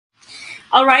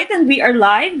All right, and we are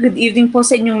live. Good evening po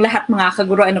sa inyong lahat mga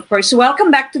kaguro. And of course,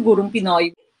 welcome back to Gurong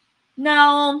Pinoy.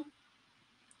 Now,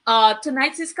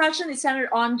 tonight's discussion is centered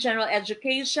on general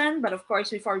education. But of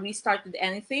course, before we start with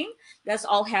anything, let's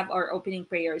all have our opening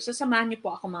prayer. So samahan niyo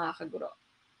po ako mga kaguro.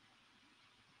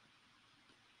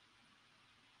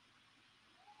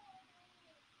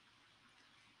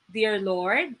 Dear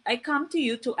Lord, I come to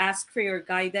you to ask for your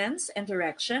guidance and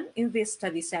direction in this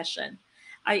study session.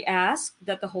 I ask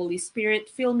that the Holy Spirit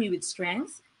fill me with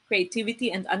strength,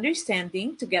 creativity, and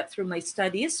understanding to get through my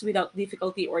studies without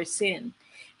difficulty or sin.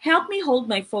 Help me hold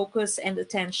my focus and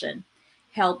attention.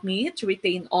 Help me to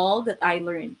retain all that I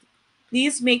learned.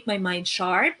 Please make my mind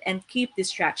sharp and keep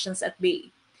distractions at bay.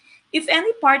 If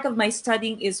any part of my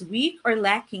studying is weak or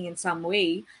lacking in some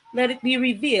way, let it be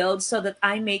revealed so that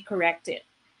I may correct it.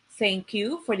 Thank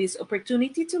you for this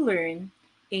opportunity to learn.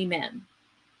 Amen.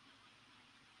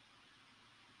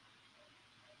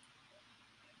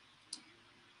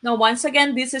 Now, once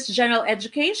again, this is general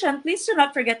education. Please do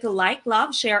not forget to like,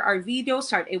 love, share our video,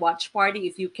 start a watch party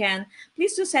if you can.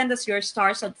 Please do send us your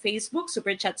stars on Facebook,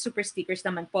 super chat, super stickers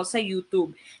naman po sa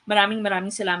YouTube. Maraming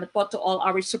salamat po to all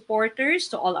our supporters,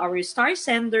 to all our star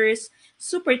senders,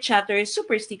 super chatters,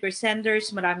 super sticker senders.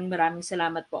 Maraming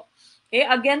salamat po. Okay,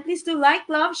 again, please do like,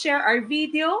 love, share our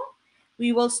video.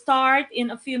 We will start in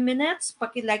a few minutes.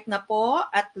 Paki-like na po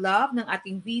at love ng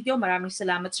ating video. Maraming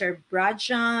salamat, Sir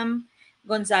Brajam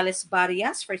Gonzalez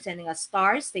Barrias, for sending us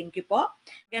stars. Thank you po.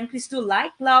 Again, please do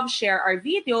like, love, share our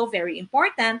video. Very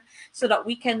important so that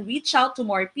we can reach out to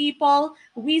more people.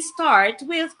 We start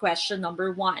with question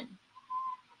number 1.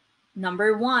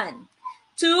 Number 1.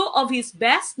 2 of his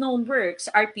best known works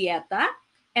are Pieta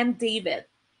and David.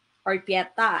 Or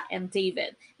Pieta and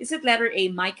David. Is it letter A,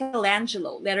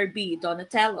 Michelangelo, letter B,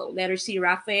 Donatello, letter C,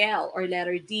 Raphael, or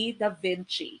letter D, Da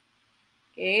Vinci?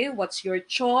 Okay, what's your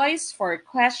choice for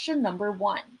question number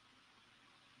 1?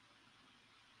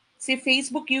 Si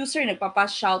Facebook user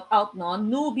nagpapa-shoutout, no?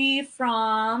 Newbie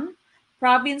from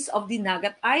province of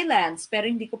Dinagat Islands.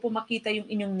 Pero hindi ko po makita yung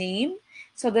inyong name.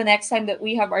 So the next time that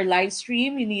we have our live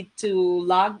stream, you need to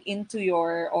log into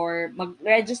your, or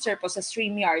mag-register po sa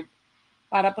StreamYard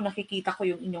para po nakikita ko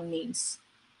yung inyong names.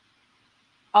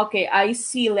 Okay, I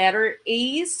see letter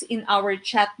A's in our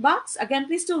chat box. Again,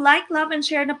 please do like, love, and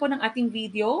share na po ng ating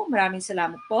video. Maraming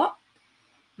salamat po.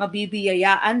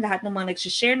 Mabibiyayaan lahat ng mga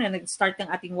nag-share na nag-start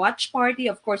ng ating watch party.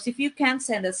 Of course, if you can,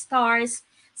 send us stars,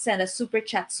 send us super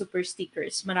chat, super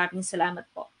stickers. Maraming salamat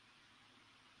po.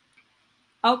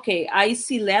 Okay, I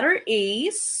see letter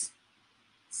A's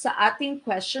sa ating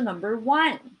question number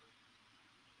 1.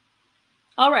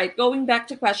 All right, going back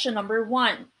to question number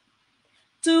 1.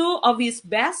 2 of his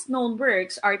best-known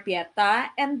works are Pieta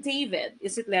and David.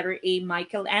 Is it letter A,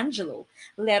 Michelangelo,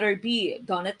 letter B,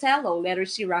 Donatello, letter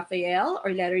C, Raphael,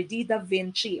 or letter D, Da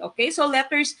Vinci? Okay, so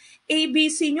letters A, B,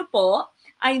 C nyo po.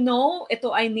 I know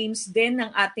ito ay names din ng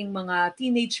ating mga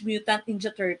Teenage Mutant Ninja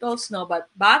Turtles, no? But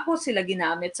bago sila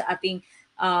ginamit sa ating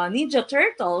Ninja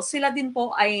Turtles, sila din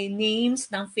po ay names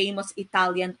ng famous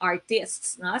Italian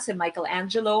artists, no? Si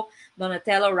Michelangelo,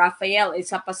 Donatello, Raphael,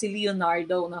 isa pa si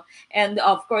Leonardo, no? And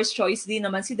of course, choice din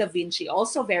naman si Da Vinci,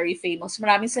 also very famous.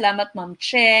 Maraming salamat, Ma'am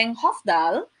Cheng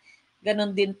Hofdal.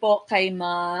 Ganon din po kay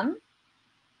Ma'am,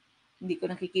 hindi ko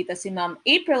nakikita si Ma'am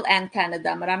April Ann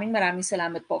Canada. Maraming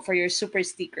salamat po for your super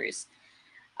stickers.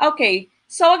 Okay,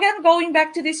 so again, going back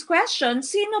to this question,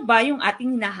 sino ba yung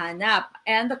ating hinahanap?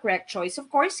 And the correct choice, of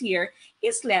course, here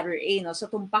is letter A. No? So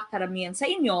tumpak karamihan sa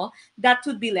inyo, that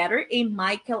would be letter A,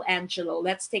 Michelangelo.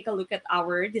 Let's take a look at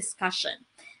our discussion.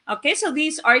 Okay, so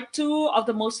these are 2 of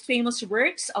the most famous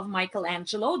works of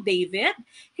Michelangelo. David,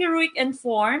 heroic in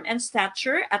form and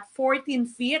stature at 14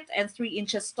 feet and 3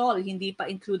 inches tall, hindi pa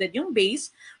included yung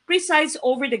base, presides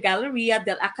over the Galleria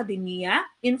dell'Accademia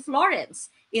in Florence,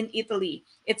 in Italy.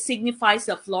 It signifies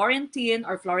the Florentine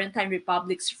or Florentine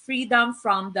Republic's freedom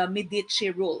from the Medici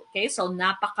rule. Okay, so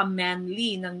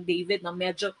napaka-manly ng David, na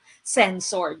medyo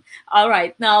censored. All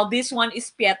right, now this one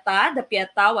is Pieta. The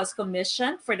Pieta was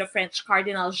commissioned for the French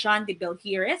Cardinal Jean de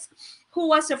Belhires, who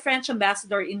was a French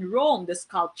ambassador in Rome. The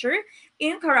sculpture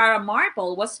in Carrara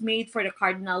marble was made for the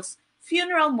Cardinal's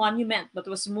funeral monument but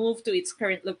was moved to its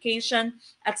current location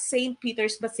at St.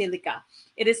 Peter's Basilica.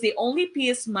 It is the only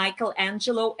piece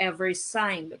Michelangelo ever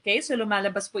signed. Okay, so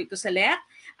lumalabas po ito sa let.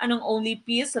 Anong only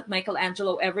piece that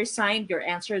Michelangelo ever signed? Your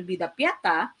answer would be the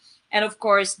Pieta. And of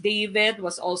course, David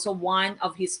was also one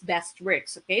of his best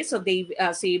works. Okay, so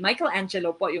si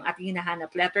Michelangelo po yung ating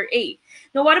hinahanap, letter A.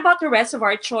 Now, what about the rest of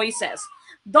our choices?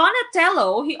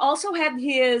 Donatello, he also had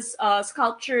his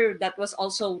sculpture that was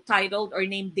also titled or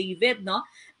named David, no?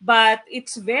 But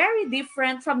it's very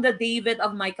different from the David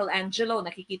of Michelangelo.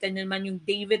 Nakikita niyo naman yung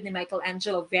David ni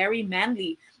Michelangelo, very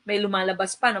manly. May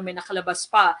lumalabas pa, no? May nakalabas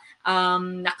pa.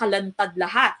 Nakalantad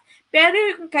lahat. Pero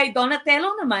yung kay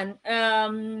Donatello naman,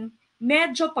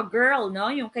 medyo pa-girl, no?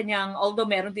 Yung kanyang, although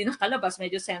meron din nakalabas,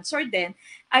 medyo censored din,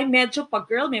 ay medyo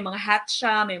pa-girl. May mga hat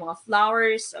siya, may mga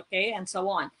flowers, okay, and so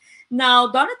on. Now,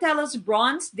 Donatello's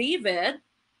bronze David,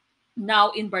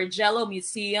 now in Bargello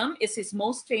Museum, is his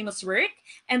most famous work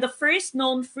and the first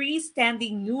known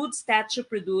freestanding nude statue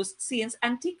produced since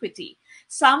antiquity.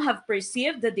 Some have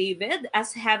perceived the David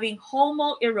as having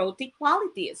homoerotic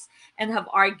qualities and have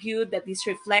argued that this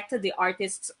reflected the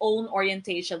artist's own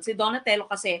orientation. Si Donatello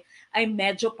kasi ay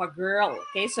medyo pa-girl.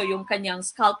 Okay? So yung kanyang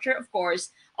sculpture, of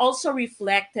course, also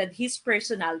reflected his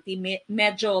personality.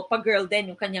 Medyo pa-girl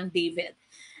din yung kanyang David.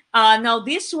 Now,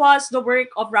 this was the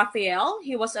work of Raphael.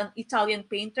 He was an Italian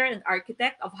painter and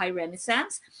architect of high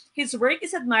Renaissance. His work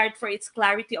is admired for its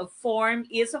clarity of form,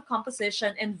 ease of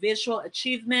composition, and visual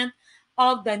achievement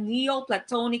of the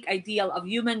Neoplatonic ideal of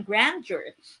human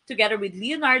grandeur. Together with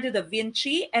Leonardo da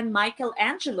Vinci and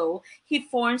Michelangelo, he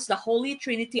forms the Holy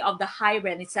Trinity of the High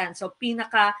Renaissance. So,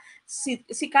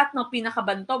 sikat no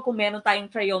pinakabantog kung meron tayong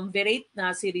triumvirate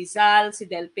na si Rizal, si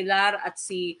Del Pilar, at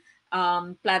si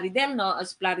Plaridel, no?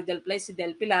 As Plaridel Place, si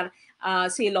Del Pilar,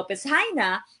 si Lopez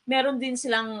Haina, meron din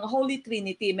silang Holy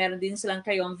Trinity, meron din silang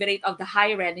triumvirate of the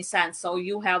High Renaissance. So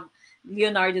you have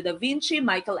Leonardo da Vinci,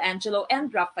 Michelangelo,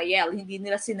 and Raphael. Hindi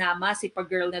nila sinama si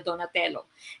pa-girl na Donatello.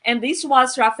 And this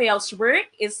was Raphael's work.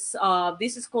 This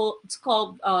is called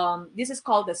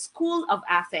the School of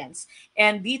Athens.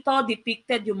 And dito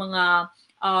depicted yung mga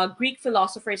Greek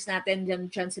philosophers natin,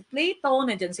 dyan si Plato,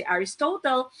 nandyan si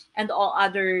Aristotle, and all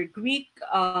other Greek,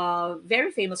 very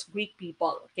famous Greek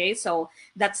people. Okay, so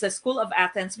that's the School of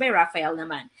Athens by Raphael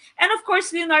naman. And of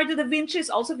course, Leonardo da Vinci is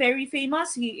also very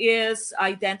famous. He is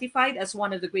identified as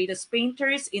one of the greatest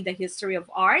painters in the history of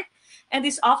art and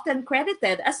is often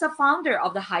credited as the founder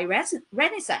of the High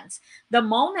Renaissance. The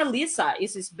Mona Lisa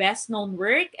is his best-known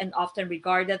work and often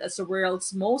regarded as the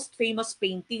world's most famous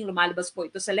painting. Lumalabas po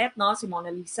ito sa let, no? Si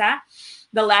Mona Lisa.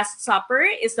 The Last Supper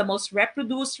is the most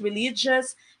reproduced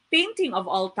religious painting of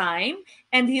all time,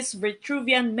 and his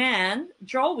Vitruvian Man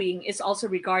drawing is also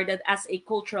regarded as a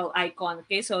cultural icon.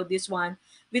 Okay, so this one,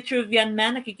 Vitruvian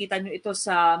Man, nakikita nyo ito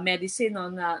sa medicine, no,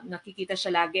 na nakikita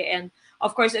siya lagi. And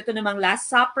of course, ito namang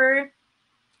Last Supper,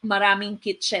 maraming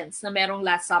kitchens na merong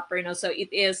Last Supper, no? So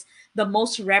it is the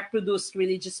most reproduced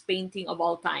religious painting of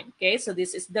all time. Okay, so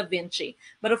this is Da Vinci.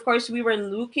 But of course, we were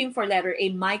looking for letter A,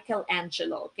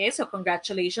 Michelangelo. Okay, so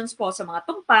congratulations po sa mga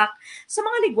tumpak, sa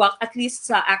mga ligwak, at least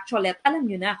sa actualet, alam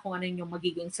nyo na kung ano yung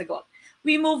magiging sagot.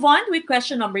 We move on with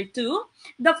question number 2.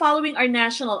 The following are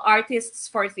national artists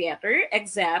for theater,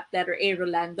 except letter A,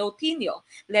 Rolando Tino,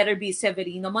 letter B,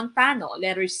 Severino Montano,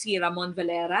 letter C, Ramon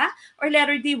Valera, or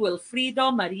letter D, Wilfrido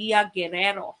Maria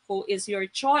Guerrero. Who is your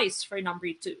choice for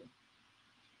number 2?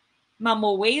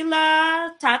 Mamuela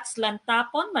Tats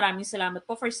Lantapon, maraming salamat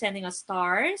po for sending us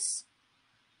stars.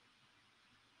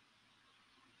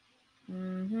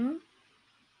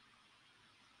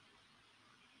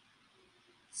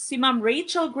 Si Ma'am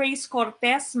Rachel Grace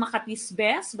Cortez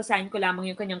Makatisbes, basahin ko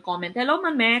lamang yung kanyang comment. Hello,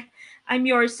 Ma'am Mek. I'm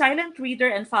your silent reader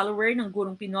and follower ng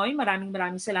Gurong Pinoy. Maraming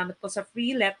salamat po sa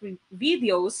free let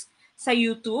videos sa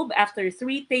YouTube. After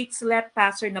 3 takes, let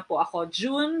passer na po ako.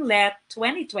 June let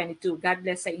 2022. God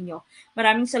bless sa inyo.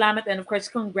 Maraming salamat and of course,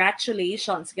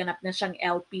 congratulations. Ganap na siyang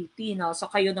LPT. No?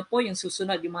 So kayo na po yung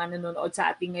susunod, yung mga nanonood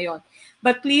sa ating ngayon.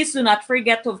 But please do not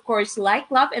forget to, of course, like,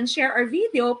 love, and share our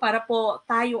video para po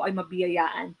tayo ay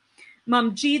mabiyayaan.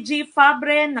 Ma'am Gigi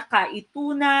Fabre,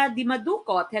 Nakaituna,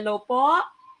 Dimadukot. Hello po.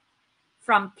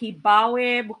 From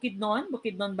Kibawe, Bukidnon.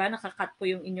 Bukidnon ba? Nakakat po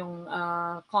yung inyong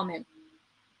comment.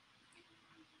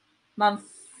 Ma'am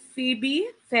Phoebe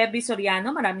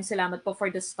Soriano, maraming salamat po for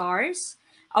the stars.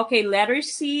 Okay, letter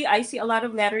C. I see a lot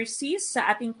of letter C's sa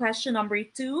ating question number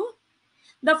 2.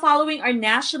 The following are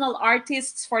national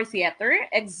artists for theater,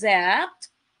 except,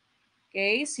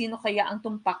 okay, sino kaya ang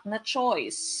tumpak na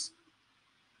choice?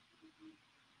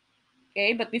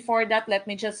 Okay, but before that, let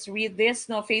me just read this.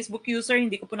 No, Facebook user,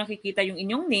 hindi ko po nakikita yung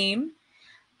inyong name.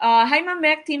 Hi, Ma'am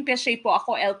Mek, Team Peshay po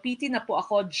ako. LPT na po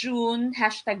ako. June,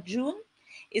 #June.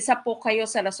 Isa po kayo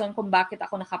sa rason kung bakit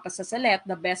ako nakapasa sa LET.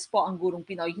 The best po ang Gurong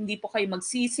Pinoy. Hindi po kayo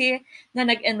magsisi na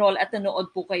nag-enroll at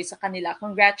nanood po kayo sa kanila.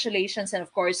 Congratulations and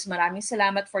of course, maraming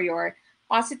salamat for your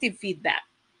positive feedback.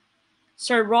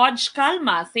 Sir Rog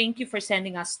Calma, thank you for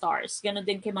sending us stars. Ganon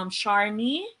din kay Ma'am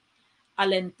Sharmy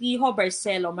Alentijo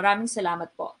Barcelo. Maraming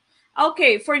salamat po.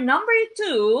 Okay, for number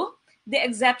 2, The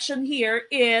exception here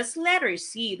is letter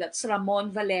C. That's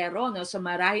Ramon Valero. No? So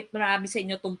marami sa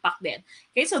inyo tumpak din.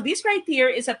 Okay, so this right here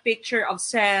is a picture of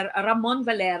Sir Ramon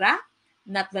Valera.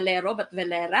 Not Valero, but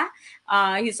Valera.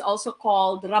 He's also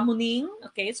called Ramoning.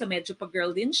 Okay, so medyo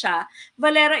pa-girl din siya.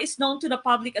 Valera is known to the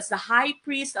public as the high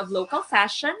priest of local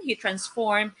fashion. He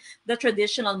transformed the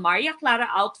traditional Maria Clara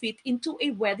outfit into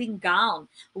a wedding gown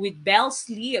with bell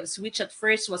sleeves, which at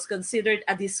first was considered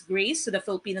a disgrace to the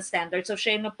Filipino standards. So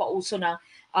siya yung nagpauso ng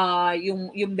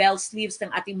yung bell sleeves ng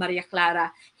ating Maria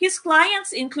Clara. His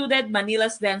clients included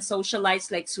Manila's then socialites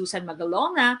like Susan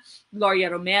Magalona, Gloria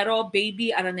Romero,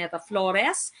 Baby Araneta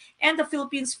Flores, and the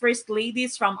Philippines' first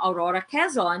ladies from Aurora,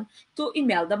 Quezon to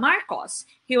Imelda Marcos.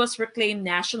 He was proclaimed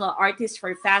National Artist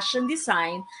for Fashion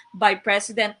Design by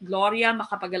President Gloria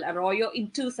Macapagal Arroyo in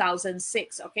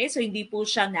 2006. Okay, so hindi po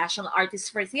siya National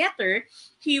Artist for Theater,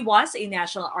 he was a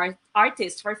National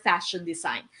Artist for Fashion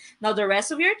Design. Now, the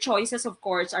rest of your choices, of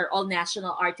course, are all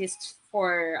National Artists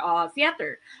for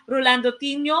theater. Rolando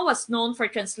Tino was known for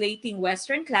translating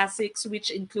Western classics,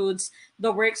 which includes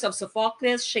the works of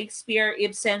Sophocles, Shakespeare,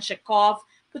 Ibsen, Chekhov,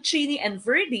 Puccini, and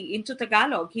Verdi into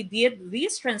Tagalog. He did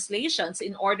these translations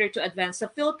in order to advance the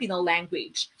Filipino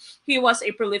language. He was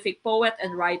a prolific poet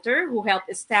and writer who helped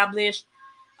establish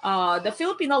the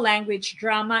Filipino language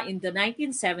drama in the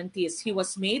 1970s. He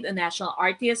was made a National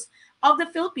Artist of the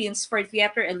Philippines for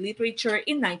Theater and Literature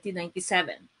in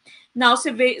 1997. Now,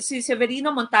 si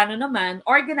Severino Montano naman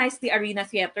organized the Arena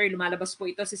Theater. Lumalabas po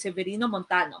ito si Severino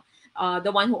Montano,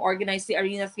 the one who organized the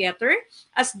Arena Theater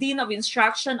as Dean of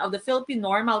Instruction of the Philippine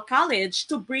Normal College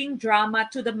to bring drama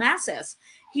to the masses.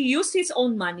 He used his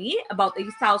own money, about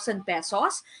 8,000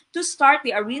 pesos, to start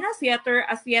the Arena Theater,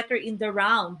 a theater in the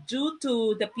round. Due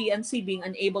to the PNC being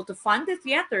unable to fund the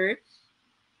theater,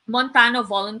 Montano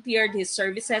volunteered his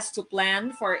services to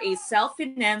plan for a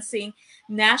self-financing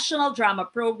national drama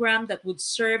program that would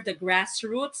serve the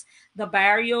grassroots, the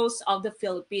barrios of the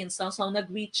Philippines. So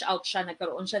nag-reach out siya,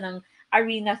 nagkaroon siya ng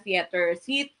Arena Theater,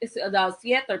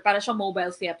 theater, para siya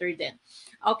mobile theater din.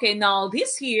 Okay, now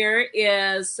this here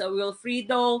is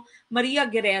Wilfredo Maria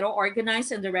Guerrero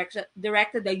organized and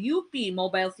directed the UP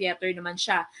Mobile Theater naman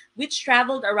siya, which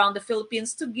traveled around the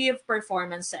Philippines to give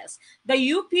performances. The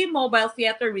UP Mobile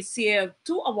Theater received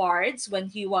 2 awards when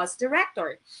he was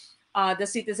director. The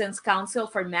Citizens Council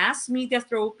for Mass Media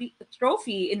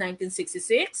Trophy in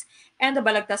 1966 and the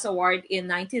Balagtas Award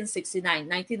in 1969.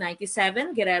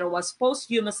 1997, Guerrero was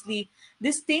posthumously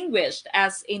distinguished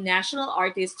as a national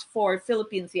artist for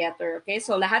Philippine theater. Okay,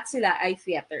 so lahat sila ay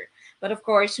theater. But of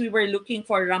course, we were looking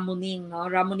for Ramoning,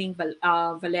 no? Ramoning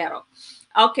Valero.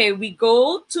 Okay, we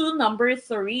go to number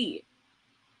 3.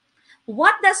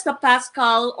 What does the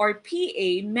Pascal or PA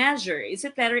measure? Is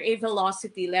it letter A,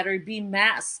 velocity, letter B,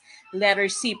 mass, letter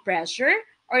C, pressure,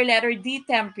 or letter D,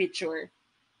 temperature?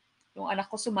 Yung anak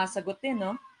ko sumasagot din,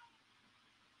 no?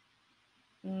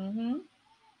 Mm-hmm.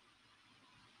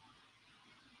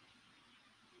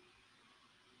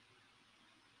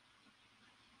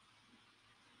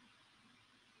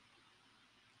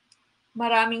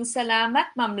 Maraming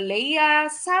salamat, Ma'am Leia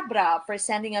Sabra, for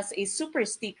sending us a super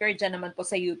sticker dyan naman po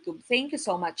sa YouTube. Thank you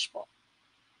so much po.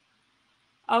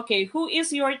 Okay, who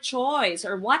is your choice?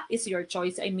 Or what is your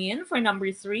choice? I mean, for number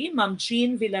 3, Ma'am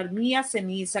Jean Villarmia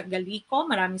Senisa Galico.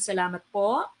 Maraming salamat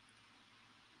po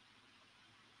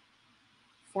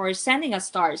for sending us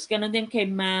stars. Ganon din kay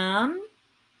Ma'am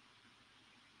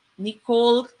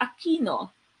Nicole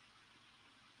Aquino.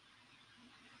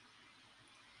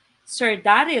 Sir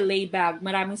Daryl Laybag,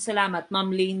 maraming salamat.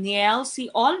 Ma'am Laniel C.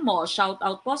 Olmo, shout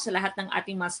out po sa lahat ng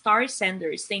ating mga star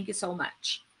senders. Thank you so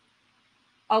much.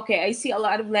 Okay, I see a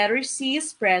lot of letter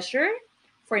C's, pressure,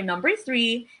 for number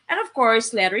 3. And of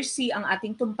course, letter C ang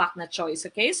ating tumpak na choice.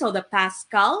 Okay, so the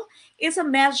Pascal is a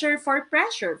measure for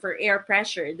pressure, for air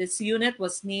pressure. This unit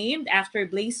was named after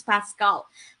Blaise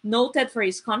Pascal, noted for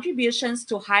his contributions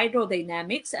to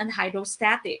hydrodynamics and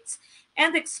hydrostatics,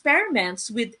 and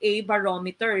experiments with a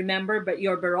barometer. Remember, but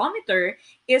your barometer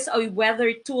is a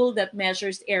weather tool that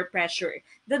measures air pressure.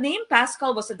 The name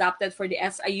Pascal was adopted for the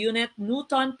SI unit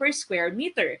Newton per square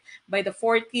meter by the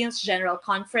 14th General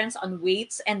Conference on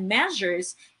Weights and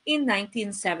Measures in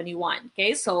 1971.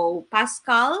 Okay, so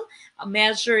Pascal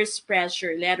measures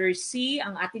pressure. Letter C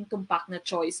ang ating tumpak na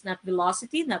choice. Not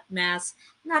velocity, not mass,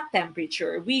 not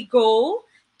temperature. We go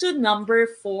to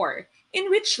number 4. In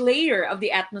which layer of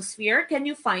the atmosphere can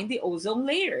you find the ozone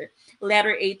layer?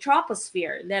 Letter A,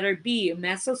 troposphere. Letter B,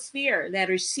 mesosphere.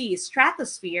 Letter C,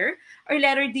 stratosphere. Or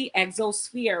letter D,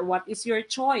 exosphere. What is your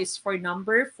choice for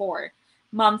number 4?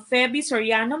 Ma'am Feby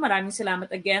Soriano, maraming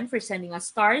salamat again for sending us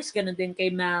stars. Ganon din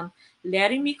kay Ma'am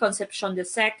Lerimi Concepcion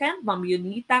II, Ma'am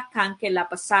Yunita Canque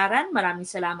Lapasaran, maraming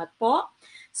salamat po.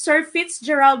 Sir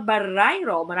Fitzgerald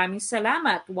Barrairo, maraming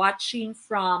salamat. Watching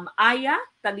from Aya,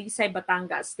 Talisay,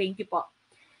 Batangas. Thank you po.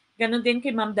 Ganon din kay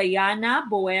Ma'am Diana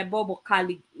Boebo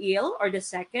Bucalig-Il or the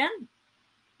second.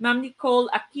 Ma'am Nicole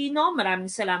Aquino, maraming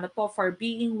salamat po for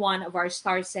being one of our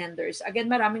star senders. Again,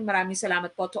 maraming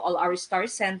salamat po to all our star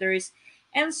senders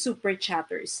and super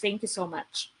chatters. Thank you so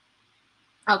much.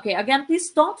 Okay, again, please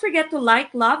don't forget to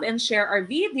like, love, and share our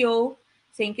video.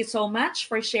 Thank you so much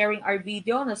for sharing our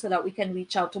video so that we can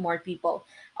reach out to more people.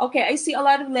 Okay, I see a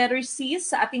lot of letter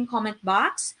C's sa ating comment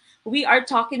box. We are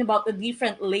talking about the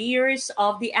different layers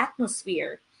of the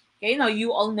atmosphere. Okay, now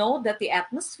you all know that the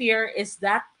atmosphere is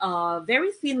that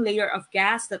very thin layer of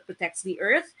gas that protects the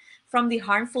Earth from the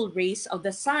harmful rays of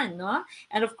the sun. No?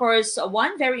 And of course,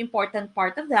 one very important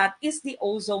part of that is the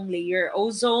ozone layer.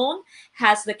 Ozone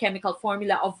has the chemical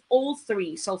formula of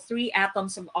O3, so 3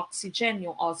 atoms of oxygen,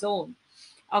 yung ozone.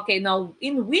 Okay, now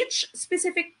in which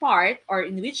specific part or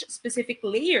in which specific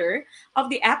layer of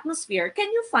the atmosphere can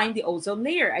you find the ozone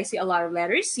layer? I see a lot of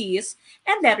letter C's,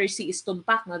 and letter C is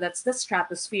tumpak. Now that's the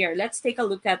stratosphere. Let's take a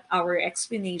look at our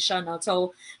explanation.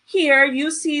 So here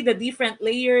you see the different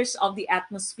layers of the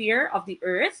atmosphere of the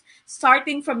Earth,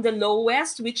 starting from the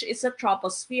lowest, which is the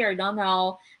troposphere.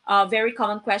 Now, very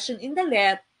common question in the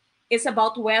let is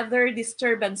about weather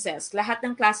disturbances. Lahat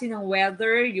ng klase ng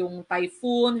weather, yung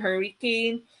typhoon,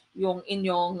 hurricane, yung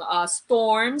inyong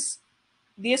storms,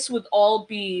 this would all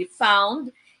be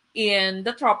found in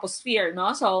the troposphere,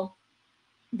 no? So,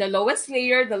 the lowest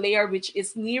layer, the layer which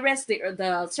is nearest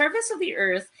the surface of the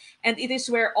Earth, and it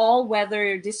is where all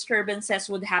weather disturbances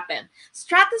would happen.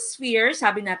 Stratosphere,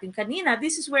 sabi natin kanina,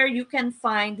 this is where you can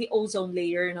find the ozone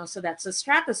layer, no? So that's the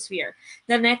stratosphere.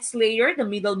 The next layer, the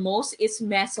middlemost, is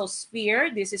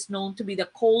mesosphere. This is known to be the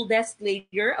coldest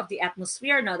layer of the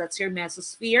atmosphere. Now that's your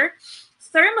mesosphere.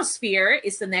 Thermosphere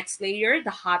is the next layer,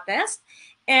 the hottest.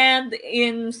 And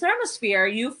in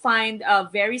thermosphere, you find a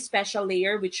very special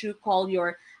layer which you call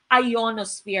your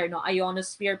ionosphere. No,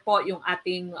 ionosphere po yung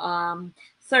ating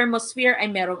thermosphere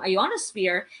ay merong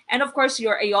ionosphere. And of course,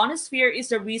 your ionosphere is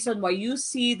the reason why you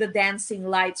see the dancing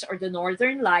lights or the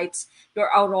northern lights, your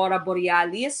aurora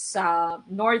borealis sa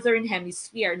northern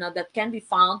hemisphere. Now, that can be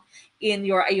found in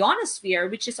your ionosphere,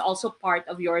 which is also part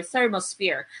of your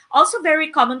thermosphere. Also,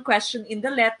 very common question in the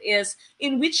let is,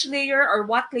 in which layer or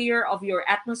what layer of your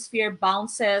atmosphere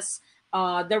bounces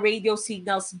the radio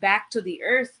signals back to the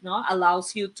Earth, no?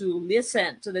 Allows you to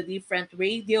listen to the different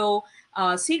radio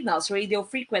signals, radio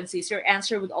frequencies. Your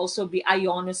answer would also be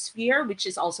ionosphere, which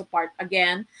is also part,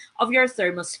 again, of your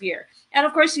thermosphere. And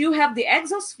of course, you have the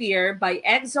exosphere. By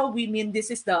exo, we mean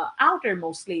this is the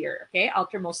outermost layer, okay?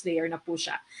 Outermost layer na po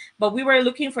siya. But we were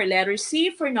looking for letter C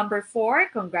for number 4.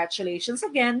 Congratulations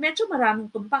again. Medyo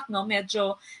maraming tumpak, no?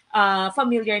 Medyo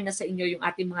familiar na sa inyo yung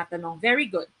ating mga tanong. Very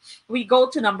good. We go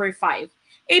to number 5.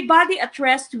 A body at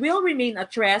rest will remain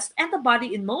at rest, and the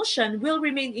body in motion will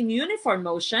remain in uniform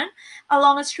motion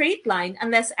along a straight line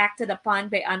unless acted upon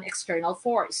by an external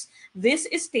force. This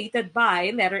is stated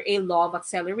by letter A, law of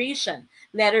acceleration,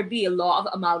 letter B, law of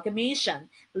amalgamation,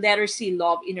 letter C,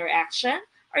 law of interaction,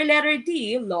 or letter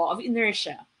D, law of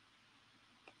inertia.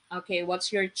 Okay,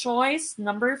 what's your choice?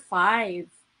 Number 5.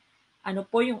 Ano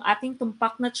po yung ating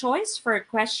tumpak na choice for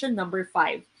question number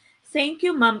 5? Thank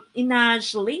you, Ma'am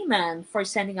Inaj Lehman, for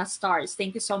sending us stars.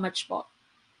 Thank you so much po.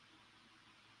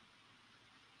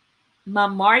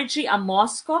 Ma'am Margie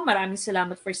Amosco, maraming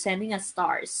salamat for sending us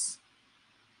stars.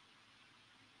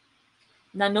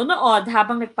 Nanonood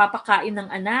habang nagpapakain ng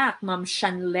anak, Ma'am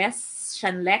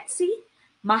Shanlexi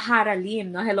Maharalim.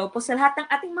 No? Hello po sa lahat ng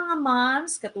ating mga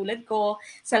moms, katulad ko,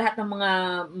 sa lahat ng mga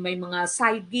may mga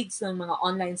side gigs ng mga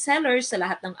online sellers, sa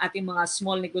lahat ng ating mga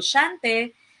small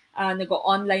negosyante,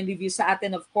 nag-online review sa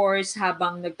atin, of course,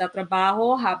 habang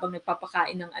nagtatrabaho, habang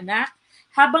nagpapakain ng anak,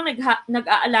 habang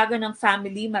nag-aalaga ng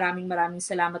family. Maraming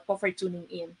salamat po for tuning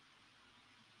in.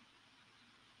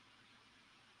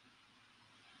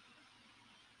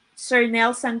 Sir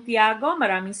Nel Santiago,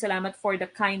 maraming salamat for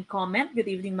the kind comment. Good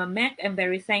evening, Ma'am Mek. I'm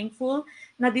very thankful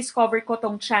na discover ko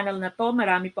tong channel na to.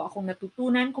 Marami po akong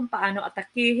natutunan kung paano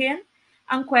atakihin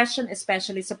ang question,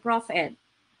 especially sa Prof Ed.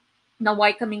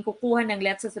 Naway kaming kukuha ng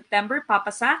Let's sa September,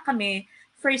 papasa kami,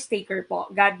 first taker po.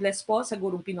 God bless po sa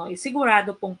Gurong Pinoy.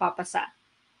 Sigurado pong papasa.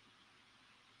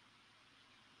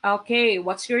 Okay,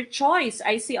 what's your choice?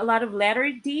 I see a lot of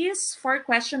letter D's for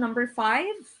question number 5.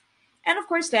 And of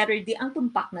course, letter D, ang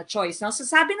tumpak na choice. No? So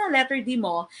sabi ng letter D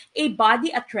mo, a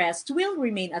body at rest will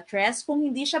remain at rest. Kung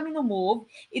hindi siya minumove,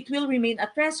 it will remain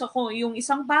at rest. So kung yung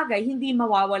isang bagay, hindi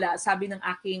mawawala. Sabi ng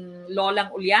aking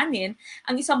lolang Ulyanin,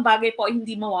 ang isang bagay po ay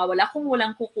hindi mawawala kung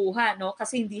walang kukuha. No?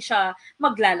 Kasi hindi siya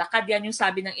maglalakad. Yan yung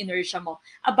sabi ng inertia mo.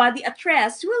 A body at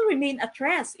rest will remain at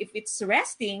rest. If it's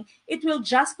resting, it will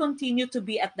just continue to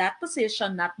be at that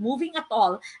position, not moving at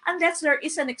all, unless there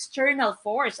is an external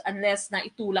force, unless na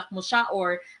itulak mo siya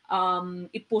or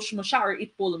i-push mo siya or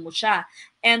i-pull mo siya.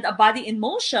 And a body in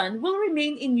motion will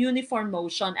remain in uniform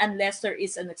motion unless there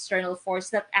is an external force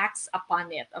that acts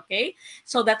upon it. Okay?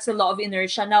 So that's the law of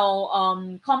inertia. Now,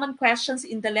 common questions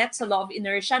in the let's sa law of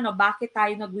inertia. No, bakit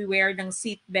tayo nagwe-wear ng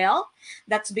seat belt?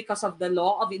 That's because of the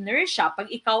law of inertia. Pag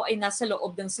ikaw ay nasa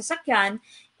loob ng sasakyan,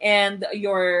 and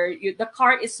the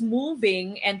car is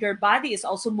moving and your body is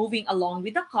also moving along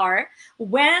with the car,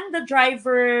 when the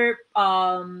driver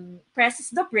presses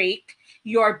the brake,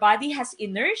 your body has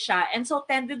inertia, and so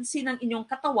tendency ng inyong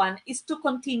katawan is to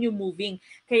continue moving.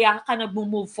 Kaya ka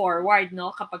nag-move forward,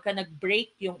 no? Kapag ka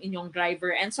nag-brake yung inyong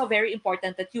driver. And so very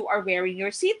important that you are wearing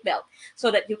your seatbelt so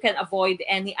that you can avoid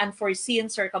any unforeseen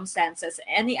circumstances,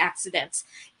 any accidents.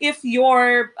 If you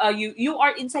are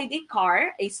inside a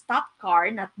car, a stopped car,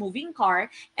 not moving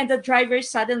car, and the driver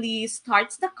suddenly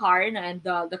starts the car and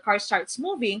the car starts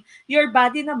moving, your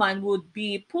body naman would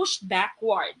be pushed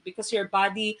backward because your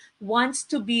body wants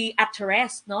to be at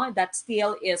rest, no? That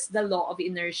still is the law of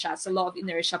inertia. So law of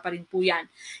inertia pa rin po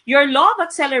yan. Your law of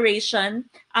acceleration,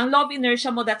 ang law of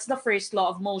inertia mo, that's the first law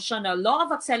of motion. Now, law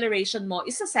of acceleration mo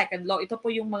is the second law. Ito po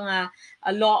yung mga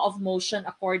law of motion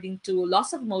according to,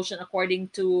 laws of motion according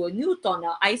to Newton,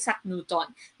 Isaac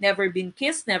Newton. Never been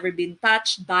kissed, never been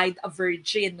touched, died a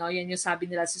virgin. No? Yan yung sabi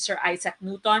nila si Sir Isaac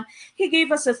Newton. He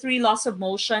gave us the three laws of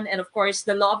motion, and of course,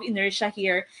 the law of inertia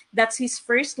here, that's his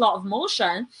first law of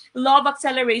motion. Law of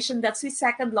acceleration, that's his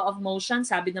second law of motion.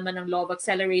 Sabi naman ng law of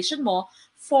acceleration mo,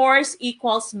 force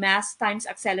equals mass times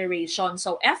acceleration.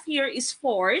 So F here is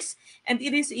force, and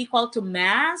it is equal to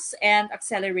mass and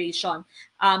acceleration.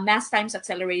 Mass times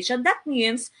acceleration. That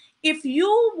means if you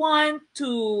want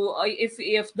to,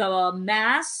 if the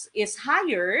mass is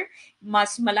higher,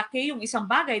 mas malaki yung isang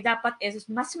bagay, dapat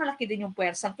mas malaki din yung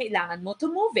puwersang kailangan mo to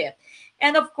move it.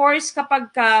 And of course,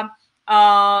 kapag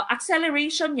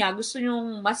acceleration niya, gusto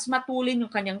nyong mas matulin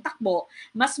yung kanyang takbo,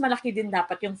 mas malaki din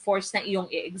dapat yung force na iyong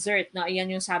i-exert. No?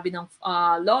 Ayan yung sabi ng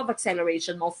law of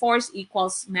acceleration mo, force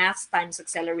equals mass times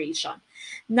acceleration.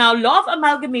 Now, law of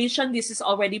amalgamation, this is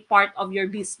already part of your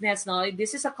business. No?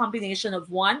 This is a combination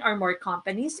of one or more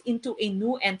companies into a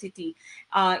new entity.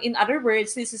 In other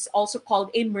words, this is also called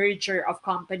a merger of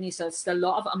companies. So it's the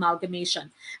law of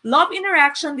amalgamation. Law of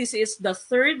interaction, this is the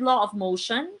third law of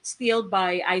motion, still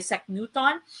by Isaac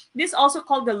Newton. This is also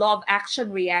called the law of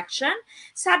action-reaction.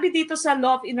 Sabi dito sa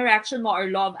law of interaction mo or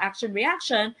law of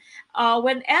action-reaction,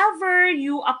 whenever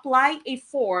you apply a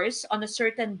force on a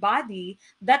certain body,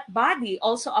 that body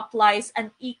also applies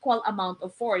an equal amount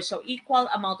of force. So equal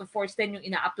amount of force din yung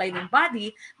ina-apply ng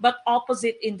body, but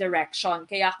opposite in direction.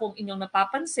 Kaya kung inyong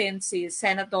napapansin, si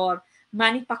Senator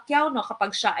Manny Pacquiao, no,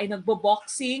 kapag siya ay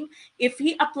nagbo-boxing, if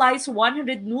he applies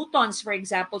 100 newtons, for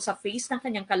example, sa face ng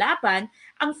kanyang kalaban,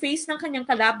 ang face ng kanyang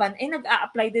kalaban ay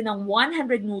nag-a-apply din ng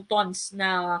 100 newtons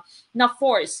na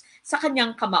force sa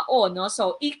kanyang kamao. No?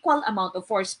 So, equal amount of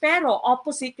force, pero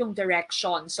opposite yung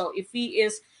direction. So, if he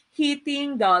is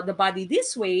hitting the body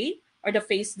this way, or the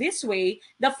face this way,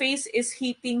 the face is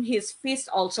hitting his fist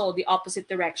also the opposite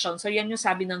direction. So yan yung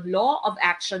sabi ng law of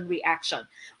action-reaction.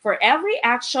 For every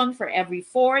action, for every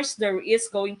force, there is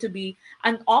going to be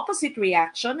an opposite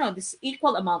reaction. Now, this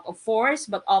equal amount of force,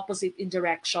 but opposite in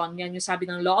direction. Yan yung sabi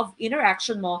ng law of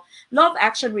interaction mo, law of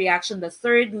action-reaction, the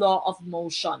third law of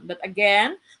motion. But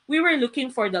again, we were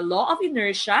looking for the law of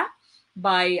inertia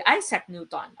by Isaac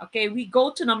Newton. Okay, we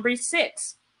go to number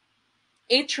 6.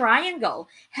 A triangle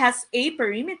has a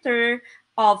perimeter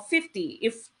of 50.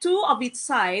 If two of its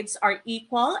sides are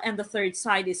equal and the third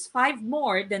side is 5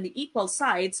 more than the equal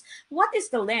sides, what is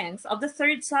the length of the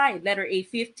third side? Letter A,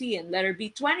 50, and letter B,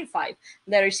 25.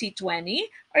 Letter C, 20,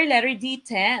 or letter D,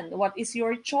 10. What is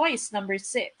your choice, number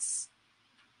 6?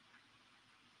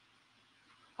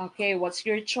 Okay, what's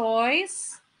your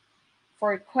choice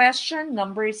for question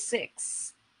number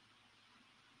 6?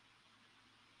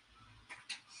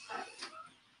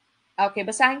 Okay,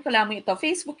 basahin ko lamang ito.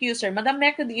 Facebook user, Madam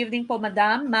Meg, good evening po,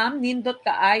 Madam. Ma'am, nindot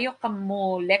kaayo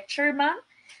kamo lecture, ma'am.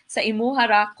 Sa imuha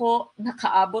rako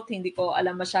nakaabot, hindi ko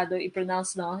alam masyado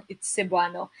i-pronounce, no? It's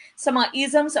Cebuano. Sa mga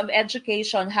isms of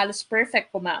education, halos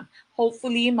perfect po, ma'am.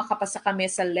 Hopefully, makapasa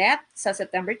kami sa LET sa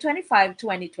September 25,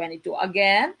 2022.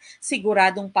 Again,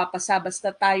 siguradong papasa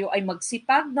basta tayo ay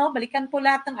magsipag, no? Balikan po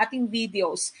lahat ng ating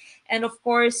videos. And of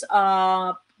course,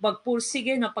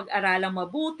 magpursige na pag-aralang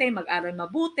mabuti, mag-aral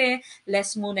mabuti,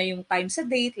 less muna yung time sa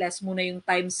date, less muna yung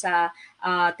time sa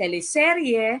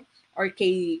teleserye, or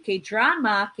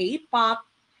K-drama, K-pop.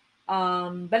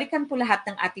 Balikan po lahat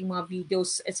ng ating mga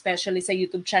videos, especially sa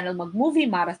YouTube channel Mag-Movie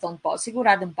Marathon po.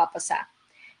 Siguradong papasa.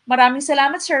 Maraming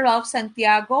salamat, Sir Ralph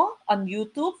Santiago on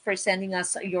YouTube for sending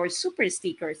us your super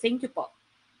sticker. Thank you po.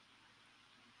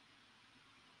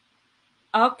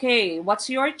 Okay, what's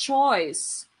your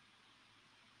choice?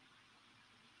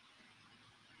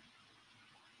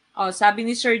 Sabi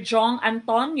ni Sir Jong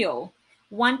Antonio,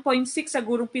 1.6 sa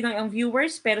Gurong Pinoy ang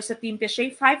viewers, pero sa Team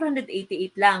Peshay,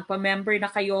 588 lang. Pa-member na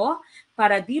kayo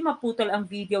para di maputol ang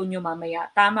video nyo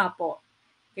mamaya. Tama po.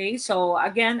 Okay, so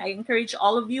again, I encourage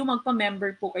all of you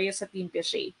magpa-member po kayo sa Team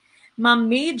Peshay. Ma'am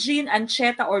May Jean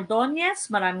Ancheta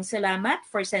Ordonez, maraming salamat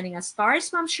for sending us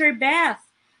stars. Ma'am Sherbeth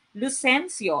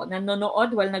Lucencio,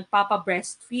 nanonood while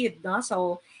nagpapa-breastfeed. No?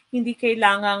 So, hindi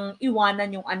kailangang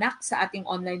iwanan yung anak sa ating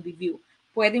online review.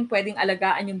 Pwedeng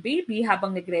alagaan yung baby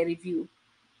habang nagre-review.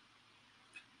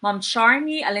 Ma'am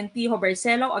Charmy Alentijo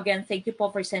Barcelo, again, thank you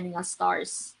po for sending us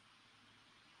stars.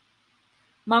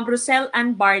 Ma'am Rosel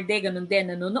Ann Barde, ganun din,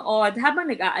 nanonood habang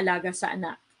nag-aalaga sa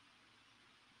anak.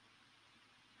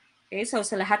 Okay, so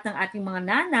sa lahat ng ating mga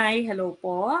nanay, hello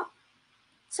po.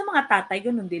 Sa mga tatay,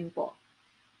 ganun din po.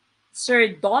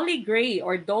 Sir Dolly Gray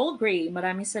or Dol Gray,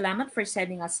 maraming salamat for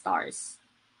sending us stars.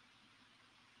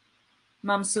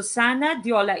 Ma'am Susana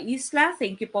Diola Isla,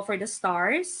 thank you po for the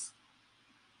stars.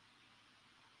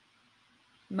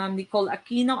 Ma'am Nicole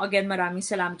Aquino, again, maraming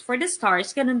salamat for the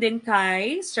stars. Ganun din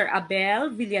kay Sir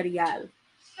Abel Villarreal.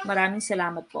 Maraming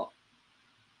salamat po.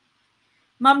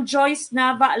 Ma'am Joyce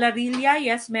Nava Alarilla,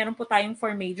 yes, meron po tayong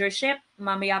for majorship.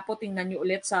 Mamaya po tingnan nyo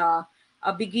ulit sa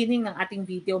beginning ng ating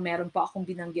video. Meron po akong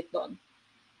binanggit doon.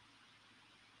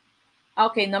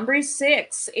 Okay, number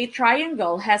 6. A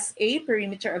triangle has a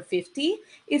perimeter of 50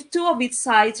 if two of its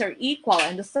sides are equal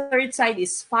and the third side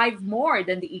is 5 more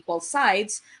than the equal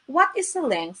sides. What is the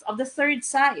length of the third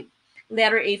side?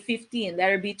 Letter A, 15.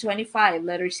 Letter B, 25.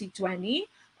 Letter C,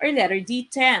 20. Or letter D,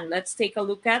 10. Let's take a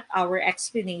look at our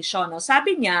explanation. Now,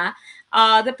 sabi niya,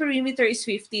 the perimeter is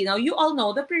 50. Now, you all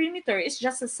know the perimeter is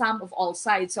just the sum of all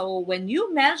sides. So, when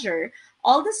you measure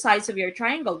all the sides of your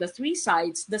triangle, the three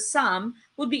sides, the sum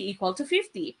would be equal to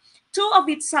 50. Two of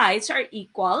its sides are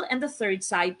equal and the third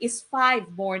side is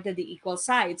 5 more than the equal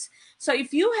sides. So if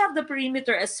you have the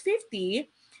perimeter as 50,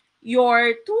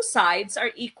 your two sides are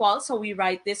equal, so we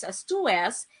write this as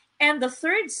 2s, and the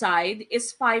third side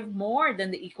is 5 more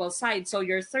than the equal side. So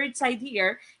your third side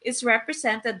here is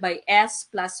represented by s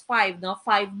plus 5, no?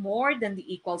 5 more than the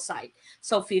equal side.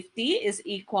 So 50 is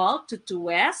equal to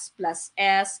 2s plus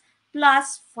s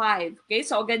plus 5. Okay,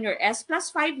 so again, your s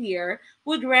plus 5 here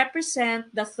would represent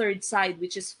the third side,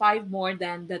 which is 5 more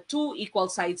than the two equal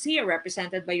sides here,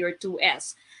 represented by your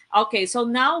 2s. Okay, so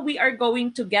now we are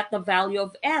going to get the value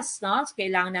of s. No? So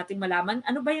kailangan natin malaman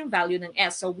ano ba yung value ng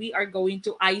s. So we are going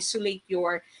to isolate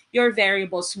your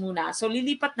variables muna. So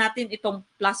lilipat natin itong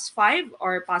plus 5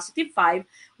 or positive 5.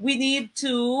 We need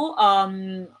to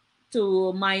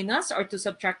minus or to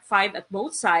subtract 5 at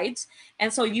both sides. And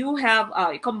so you have,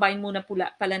 combine muna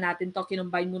pala natin to,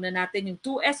 kinumbine muna natin yung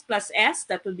 2s plus s,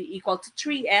 that will be equal to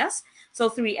 3s.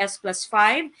 So 3s plus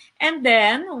 5. And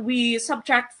then we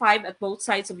subtract 5 at both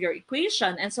sides of your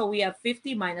equation. And so we have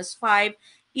 50 minus 5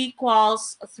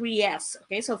 equals 3s.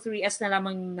 Okay, so 3s na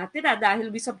lamang natira dahil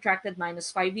we subtracted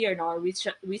minus 5 here, no? Or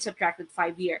we subtracted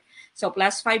 5 here. So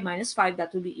plus 5 minus 5,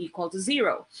 that will be equal to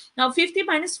 0. Now 50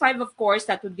 minus 5, of course,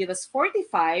 that would give us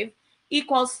 45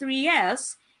 equals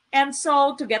 3s. And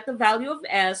so to get the value of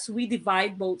s, we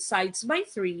divide both sides by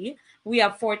 3. We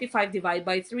have 45 divided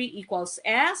by 3 equals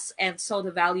s. And so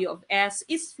the value of s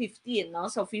is 15.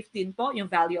 No? So 15 po yung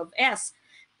value of s.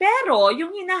 Pero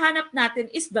yung hinahanap natin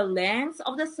is the length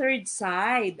of the third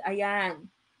side. Ayan.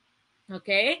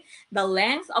 Okay? The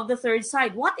length of the third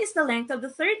side. What is the length of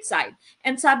the third side?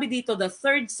 And sabi dito, the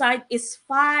third side is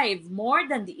 5 more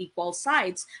than the equal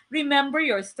sides. Remember,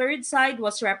 your third side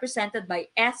was represented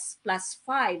by s plus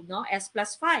 5, no? S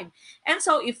plus 5. And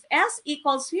so if s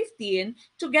equals 15,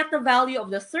 to get the value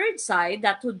of the third side,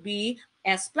 that would be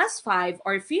s plus 5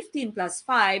 or 15 plus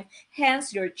 5.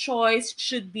 Hence, your choice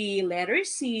should be letter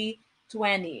C,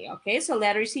 20. Okay, so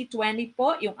letter C, 20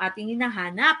 po yung ating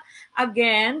hinahanap.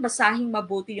 Again, basahin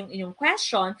mabuti yung inyong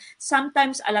question.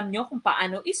 Sometimes alam nyo kung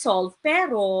paano isolve,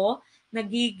 pero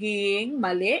nagiging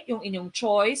mali yung inyong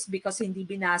choice because hindi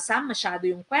binasa masyado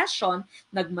yung question,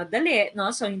 nagmadali,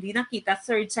 no? So hindi nakita,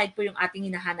 third side po yung ating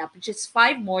hinahanap, which is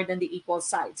 5 more than the equal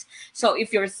sides. So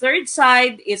if your third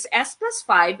side is S plus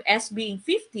 5, S being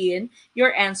 15,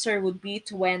 your answer would be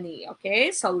 20.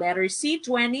 Okay? So letter C,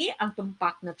 20, ang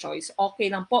tumpak na choice. Okay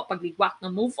lang po, pagligwak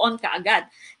na move on ka agad.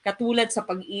 Katulad sa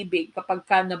pag-ibig, kapag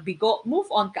ka nabigo,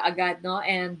 move on ka agad, no?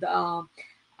 And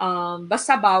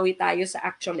basta bawi tayo sa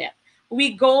actual.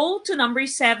 We go to number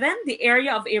 7. The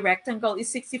area of a rectangle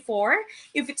is 64.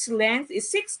 If its length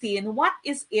is 16, what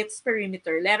is its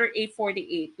perimeter? Letter A,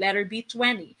 48. Letter B,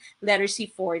 20. Letter C,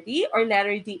 40. Or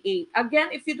letter D, 8. Again,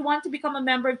 if you'd want to become a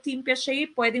member of Team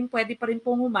Piaget, pwede pa rin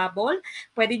pong humabol.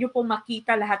 Pwede nyo pong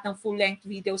makita lahat ng full-length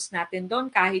videos natin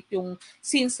doon, kahit yung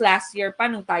since last year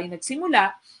pa nung tayo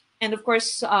nagsimula. And of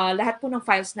course, lahat po ng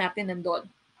files natin nandun.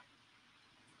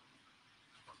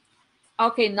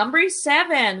 Okay, number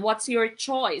 7. What's your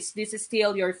choice? This is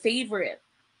still your favorite.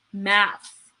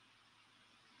 Math.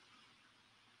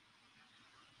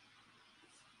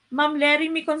 Ma'am Larry,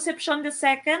 may Concepcion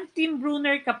II, Team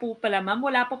Brunner ka po pala, ma'am.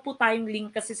 Wala pa po tayong link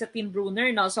kasi sa Team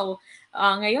Brunner, no? So,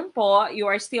 ngayon po, you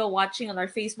are still watching on our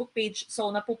Facebook page.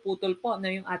 So, napuputol po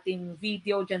na yung ating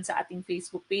video dyan sa ating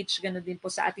Facebook page. Ganun din po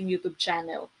sa ating YouTube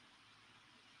channel.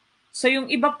 So, yung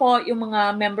iba po, yung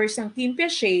mga members ng Team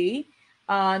Piaget,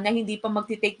 na hindi pa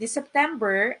magti-take this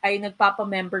September, ay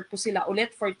nagpapa-member po sila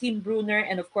ulit for Team Brunner,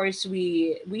 and of course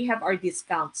we have our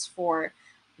discounts for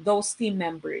those team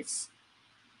members.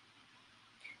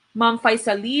 Ma'am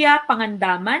Faisalia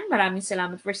Pangandaman, maraming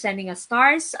salamat for sending us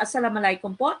stars.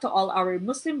 Assalamualaikum po to all our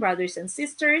Muslim brothers and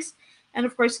sisters, and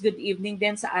of course good evening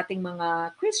din sa ating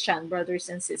mga Christian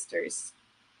brothers and sisters.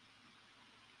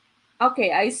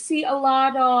 Okay, I see a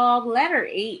lot of letter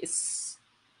A's.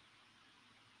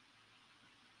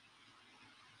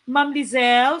 Ma'am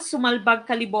Lizelle, Sumalbag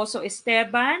Caliboso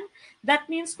Esteban, that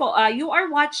means po, you are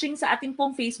watching sa ating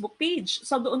pong Facebook page.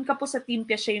 So doon ka po sa Team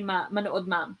Piaget manood,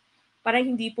 ma'am, para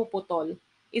hindi po putol.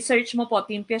 I-search mo po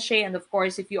Team Piaget, and of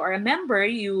course, if you are a member,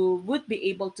 you would be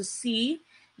able to see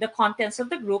the contents of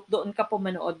the group. Doon ka po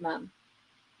manood, ma'am.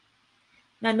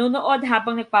 Nanonood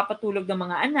habang nagpapatulog ng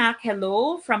mga anak.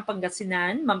 Hello from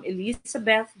Pangasinan, Ma'am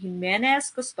Elizabeth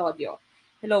Jimenez Custodio.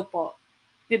 Hello po.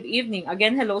 Good evening.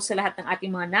 Again, hello sa lahat ng ating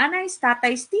mga nanays,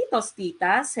 tatays, titos,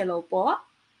 titas. Hello po.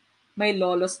 May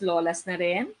lolos, lolas na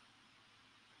rin.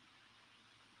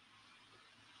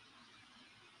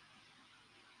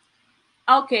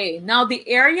 Okay, now the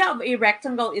area of a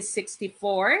rectangle is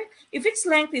 64. If its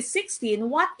length is 16,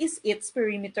 what is its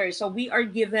perimeter? So we are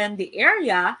given the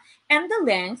area and the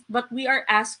length, but we are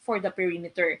asked for the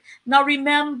perimeter. Now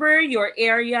remember, your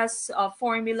area's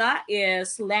formula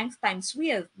is length times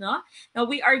width, no? Now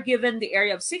we are given the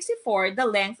area of 64, the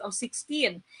length of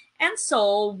 16. And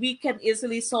so we can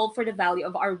easily solve for the value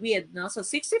of our width. No? So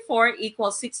 64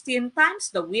 equals 16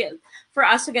 times the width. For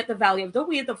us to get the value of the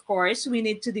width, of course, we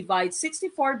need to divide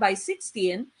 64 by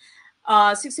 16.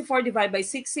 64 divided by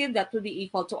 16, that would be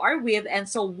equal to our width. And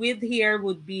so width here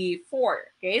would be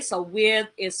 4. Okay, so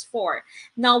width is 4.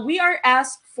 Now we are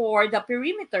asked for the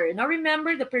perimeter. Now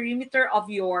remember, the perimeter of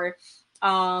your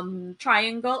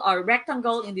triangle or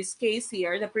rectangle, in this case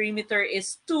here, the perimeter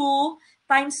is 2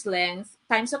 times length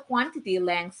times a quantity,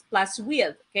 length plus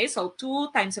width. Okay, so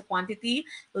 2 times a quantity,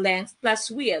 length plus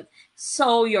width.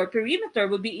 So your perimeter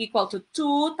would be equal to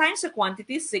 2 times the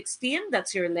quantity, 16.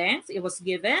 That's your length. It was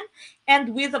given.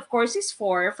 And width, of course, is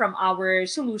 4 from our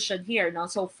solution here. No?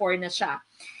 So 4 na siya.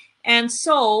 And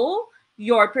so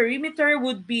your perimeter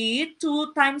would be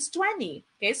 2 times 20.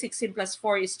 Okay, 16 plus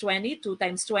 4 is 20. 2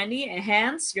 times 20. And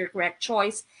hence, your correct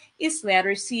choice is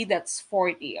letter C, that's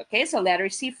 40. Okay, so letter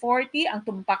C, 40, ang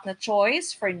tumpak na choice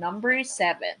for number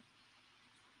 7.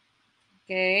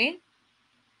 Okay.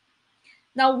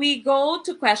 Now we go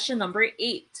to question number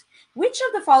 8. Which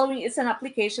of the following is an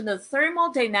application of the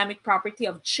thermodynamic property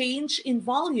of change in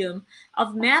volume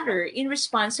of matter in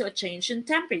response to a change in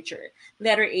temperature?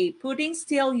 Letter A, putting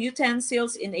steel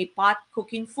utensils in a pot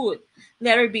cooking food.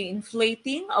 Letter B,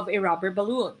 inflating of a rubber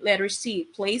balloon. Letter C,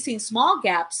 placing small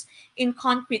gaps in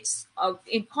concrete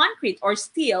or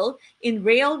steel in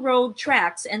railroad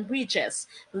tracks and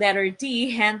bridges. Letter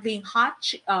D, handling hot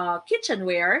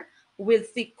kitchenware with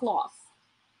thick cloth.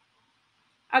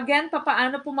 Again,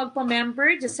 papaano po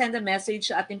magpa-member? Just send a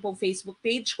message sa ating pong Facebook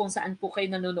page kung saan po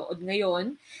kayo nanonood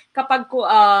ngayon. Kapag po,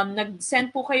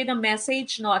 nag-send po kayo ng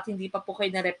message, no, at hindi pa po kayo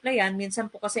na-replyan,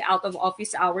 minsan po kasi out of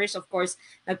office hours, of course,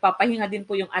 nagpapahinga din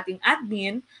po yung ating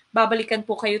admin, babalikan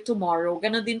po kayo tomorrow.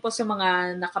 Ganon din po sa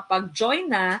mga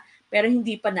nakapag-join na, pero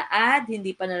hindi pa na-add,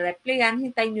 hindi pa na-replyan,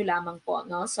 hintayin nyo lamang po,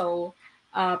 no? So,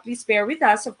 please bear with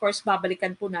us. Of course,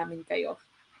 babalikan po namin kayo.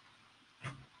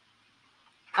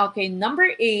 Okay,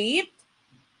 number 8.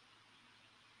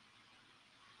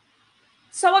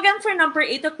 So again, for number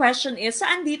 8, the question is,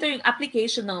 saan dito yung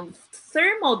application ng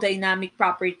thermodynamic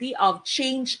property of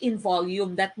change in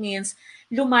volume? That means,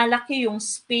 lumalaki yung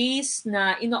space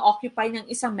na ino-occupy ng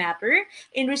isang matter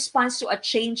in response to a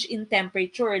change in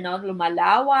temperature. No?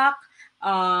 Lumalawak,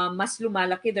 mas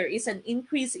lumalaki. There is an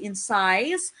increase in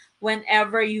size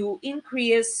whenever you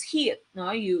increase heat.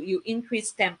 No? You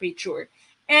increase temperature.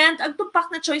 And ang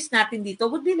tumpak na choice natin dito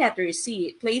would be letter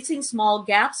C, placing small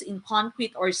gaps in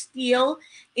concrete or steel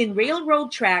in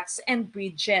railroad tracks and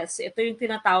bridges. Ito yung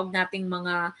tinatawag nating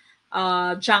mga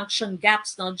junction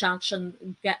gaps, no? Junction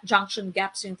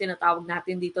gaps yung tinatawag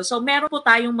natin dito. So meron po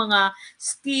tayong mga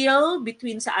steel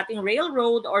between sa ating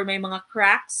railroad or may mga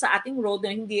cracks sa ating road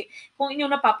na hindi, kung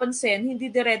inyong napapansin,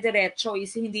 hindi dire-diretso,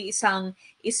 hindi isang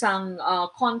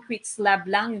concrete slab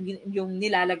lang yung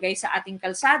nilalagay sa ating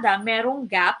kalsada. Merong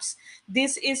gaps.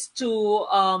 This is to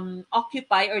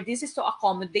occupy or this is to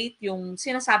accommodate yung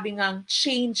sinasabi ngang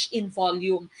change in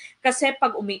volume. Kasi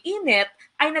pag umiinit,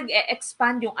 ay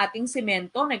nag-e-expand yung ating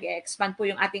semento, nag-e-expand po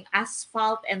yung ating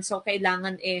asphalt, and so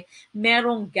kailangan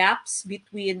merong gaps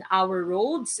between our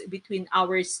roads, between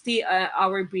our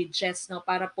bridges, no,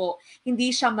 para po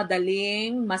hindi siya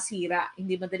madaling masira,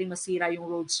 yung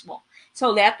roads mo.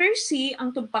 So letter C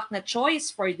ang tumpak na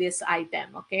choice for this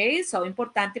item, okay? So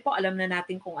importante po alam na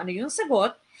natin kung ano yung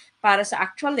sagot para sa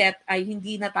actual let ay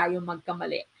hindi na tayo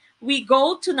magkamali. We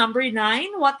go to number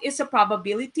 9. What is the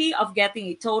probability of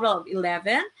getting a total of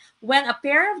 11 when a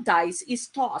pair of dice is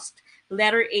tossed?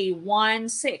 Letter A,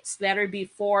 1/6. Letter B,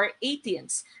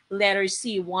 4/18. Letter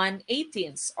C,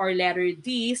 1/18. Or letter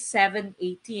D,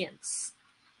 7/18.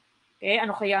 Okay,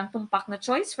 ano kaya ang tumpak na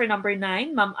choice for number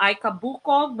 9? Ma'am Aika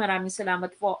Bukog, maraming salamat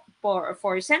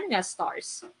for sending us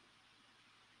stars.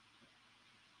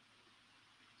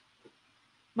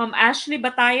 Ma'am Ashley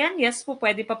Batayan, yes po,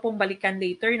 pwede pa pong balikan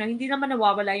later. No? Hindi naman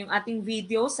nawawala yung ating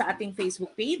video sa ating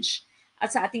Facebook page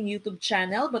at sa ating YouTube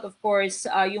channel. But of course,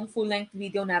 yung full-length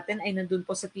video natin ay nandun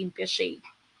po sa Team Piaget.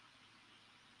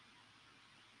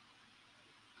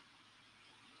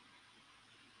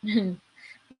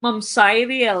 Ma'am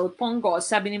Cyril Pongos,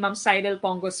 sabi ni Ma'am Cyril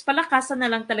Pongos, palakasan na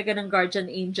lang talaga ng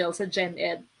guardian angel sa Gen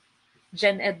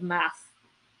Ed Math.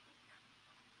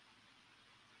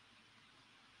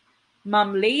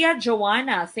 Ma'am Leia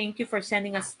Joanna, thank you for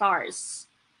sending us stars.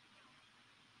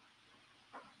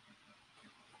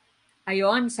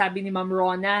 Ayon, sabi ni Ma'am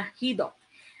Rona Hido,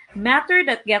 matter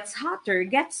that gets hotter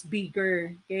gets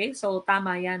bigger. Okay? So,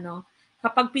 tama yan, no?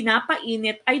 Kapag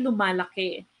pinapainit ay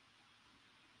lumalaki.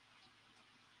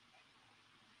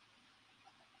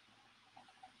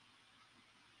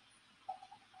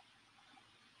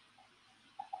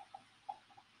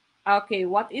 Okay,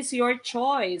 what is your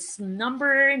choice?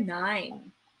 Number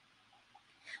 9.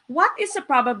 What is the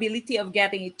probability of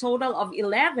getting a total of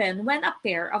 11 when a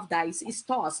pair of dice is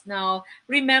tossed? Now,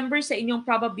 remember sa inyong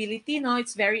probability, no,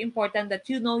 it's very important that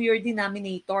you know your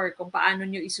denominator, kung paano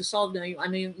nyo isusolve, no, yung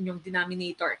ano yung inyong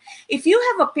denominator. If you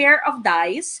have a pair of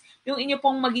dice, yung inyo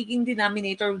pong magiging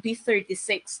denominator will be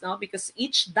 36, no, because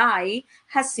each die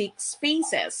has 6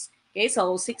 faces. Okay,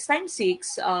 so 6 times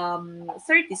 6,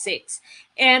 36.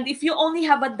 And if you only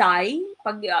have a die,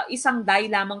 pag isang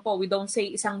die lamang po, we don't say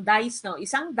isang dice, no?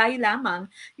 Isang die lamang,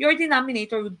 your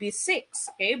denominator would be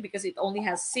 6, okay? Because it only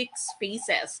has 6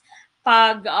 faces.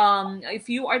 Pag, if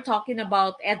you are talking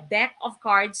about a deck of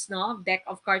cards, no? Deck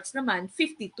of cards naman,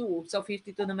 52. So,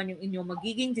 52 naman yung inyong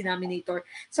magiging denominator.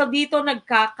 So, dito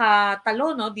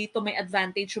nagkakatalo, no? Dito may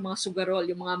advantage yung mga sugarol,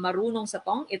 yung mga marunong sa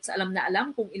tong, it's alam na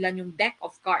alam kung ilan yung deck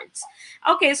of cards.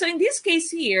 Okay, so in this case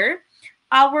here,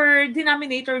 our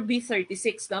denominator will be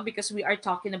 36, no? Because we are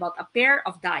talking about a pair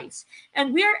of dice.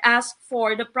 And we are asked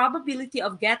for the probability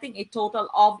of getting a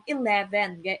total of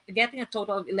 11. Getting a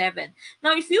total of 11.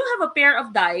 Now, if you have a pair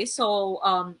of dice, so,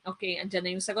 okay, andyan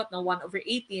na yung sagot, no?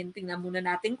 1/18. Tingnan muna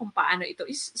natin kung paano ito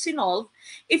is sinolve.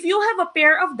 If you have a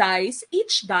pair of dice,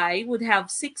 each die would have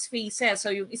 6 faces.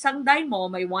 So, yung isang die mo,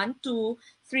 may 1, 2,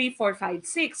 3, 4, 5,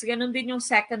 6. Ganon din yung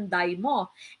second die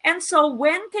mo. And so,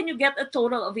 when can you get a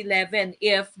total of 11?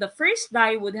 If the first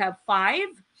die would have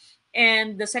 5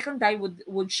 and the second die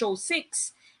would show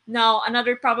 6. Now,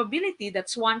 another probability,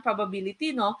 that's one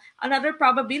probability, no? Another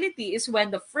probability is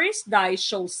when the first die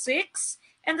shows 6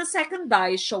 and the second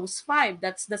die shows 5.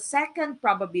 That's the second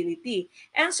probability.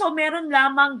 And so, meron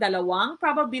lamang dalawang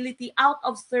probability out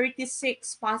of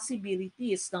 36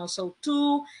 possibilities. No? So,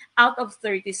 2 out of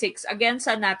 36. Again,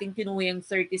 saan natin kinuha yung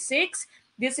 36?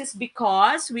 This is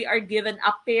because we are given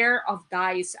a pair of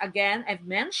dice. Again, I've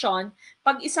mentioned,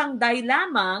 pag isang die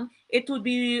lamang, it would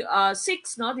be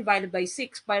 6, no? Divided by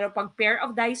 6. Pero pag pair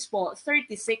of dice po,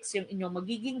 36 yung inyong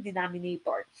magiging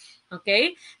denominator.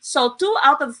 Okay? So, 2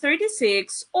 out of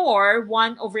 36 or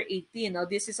 1 over 18. Now,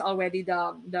 this is already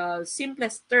the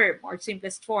simplest term or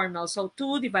simplest form. Now, so,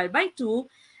 2 divided by 2,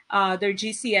 their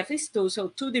GCF is 2. So,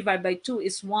 2 divided by 2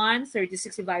 is 1.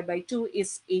 36 divided by 2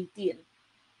 is 18.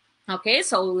 Okay,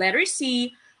 so letter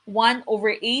C, 1 over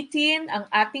 18 ang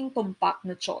ating tumpak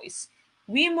na choice.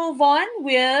 We move on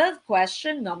with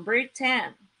question number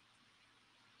 10.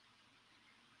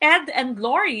 Ed and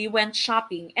Lori went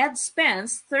shopping. Ed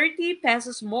spends 30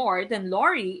 pesos more than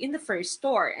Lori in the first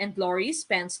store, and Lori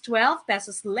spends 12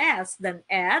 pesos less than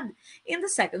Ed in the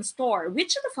second store.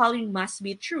 Which of the following must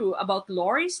be true about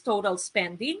Lori's total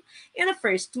spending in the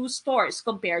first two stores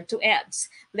compared to Ed's?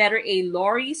 Letter A,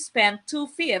 Lori spent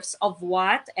 2/5 of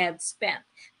what Ed spent.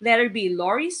 Letter B,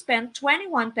 Lori spent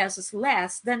 21 pesos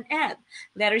less than Ed.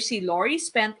 Letter C, Lori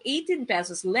spent 18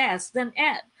 pesos less than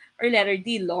Ed. Or letter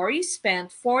D, Lori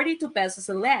spent 42 pesos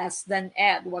less than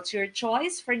Ed. What's your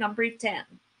choice for number 10?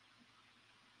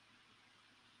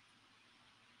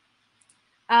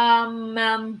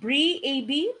 Bree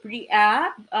AB, Bree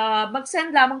Ab,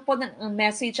 mag-send lamang po ng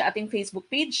message sa ating Facebook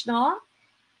page, no?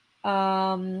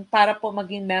 Para po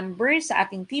maging member sa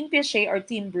ating Team Piaget or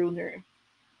Team Bruner.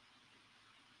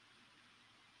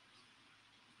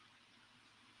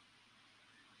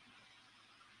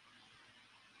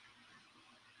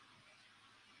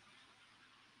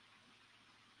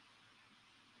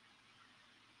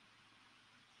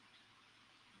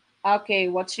 Okay,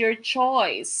 what's your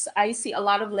choice? I see a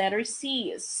lot of letter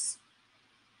C's.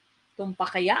 Tumpa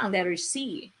kaya ang letter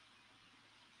C?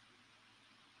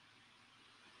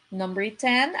 Number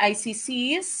 10, I see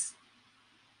C's.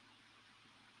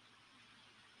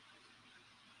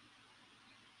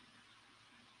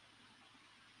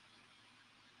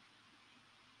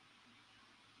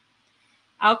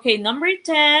 Okay, number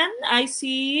 10, I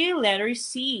see letter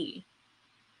C.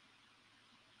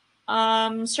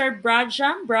 Sir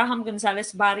Braham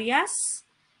Gonzalez Barrias,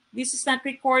 this is not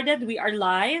recorded. We are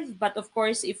live. But of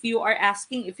course, if you are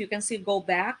asking if you can still go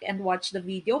back and watch the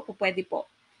video, pwede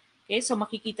po. Okay, so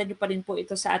makikita nyo pa rin po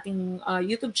ito sa ating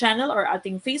YouTube channel or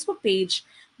ating Facebook page.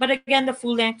 But again, the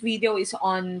full-length video is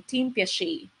on Team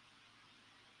Piaget.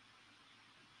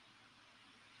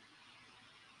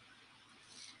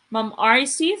 Ma'am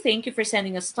RC, thank you for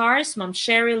sending us stars. Ma'am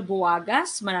Cheryl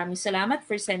Buagas, maraming salamat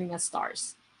for sending us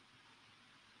stars.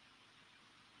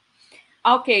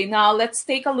 Okay, now let's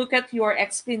take a look at your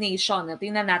explanation.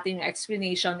 Tingnan natin yung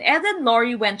explanation. Ed and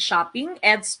Lori went shopping.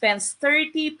 Ed spends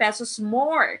 30 pesos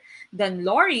more than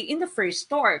Lori in the first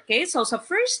store. Okay, so sa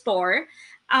first store,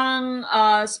 ang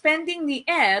spending ni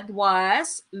Ed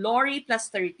was Lori plus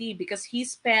 30 because he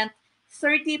spent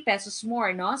 30 pesos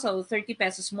more, no? So 30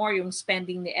 pesos more yung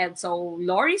spending ni Ed. So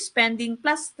Lori spending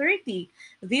plus 30.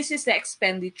 This is the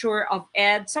expenditure of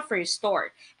Ed sa first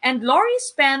store. And Lori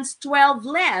spends 12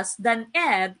 less than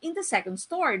Ed in the second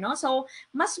store, no? So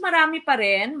mas marami pa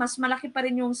rin, mas malaki pa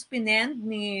rin yung spinend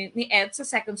ni Ed sa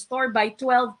second store by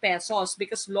 12 pesos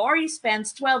because Lori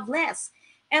spends 12 less.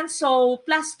 And so,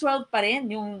 plus 12 pa rin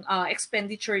yung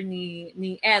expenditure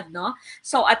ni Ed, no?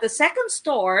 So, at the second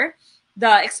store,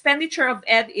 the expenditure of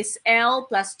Ed is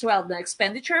L plus 12. The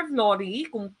expenditure of Lori,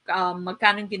 kung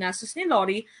magkano yung ginastos ni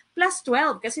Lori, plus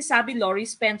 12. Kasi sabi Lori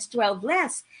spends 12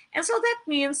 less. And so that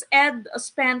means Ed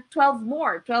spent 12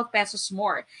 more, 12 pesos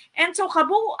more. And so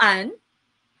kabuuan,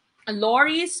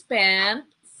 Lori spent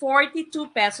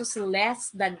 42 pesos less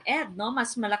than Ed, no?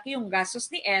 Mas malaki yung gastos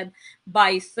ni Ed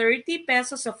by 30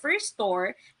 pesos sa first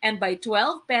store and by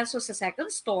 12 pesos sa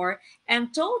second store, and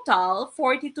total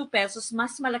 42 pesos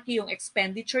mas malaki yung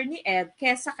expenditure ni Ed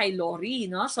kesa kay Lori,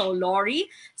 no? So Lori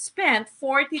spent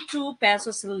 42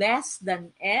 pesos less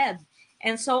than Ed.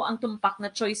 And so ang tumpak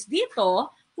na choice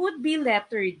dito would be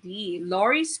letter D.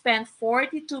 Lori spent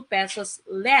 42 pesos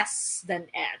less than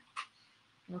Ed.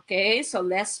 Okay, so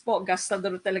less po,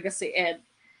 gastador talaga si Ed.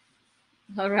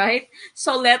 Alright?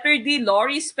 So letter D,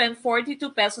 Lori spent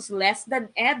 42 pesos less than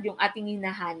Ed yung ating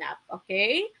hinahanap.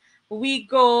 Okay? We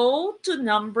go to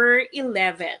number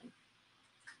 11.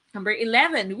 Number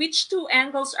 11, which two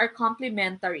angles are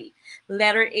complementary?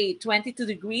 Letter A, 22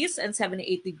 degrees and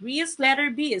 78 degrees. Letter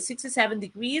B is 67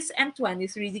 degrees and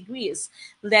 23 degrees.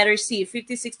 Letter C,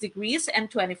 56 degrees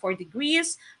and 24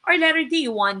 degrees. Or letter D,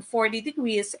 140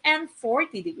 degrees and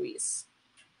 40 degrees.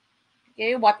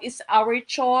 Okay, what is our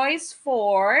choice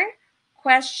for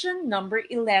question number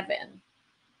 11?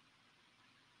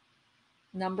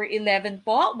 Number 11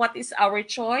 po, what is our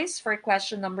choice for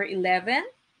question number 11?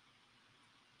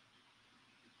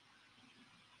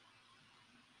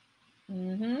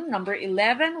 Number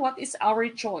 11, what is our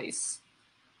choice?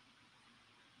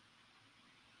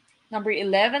 Number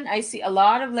 11, I see a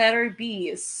lot of letter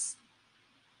B's.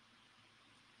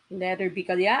 Letter B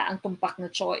kaya ang tumpak na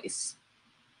choice.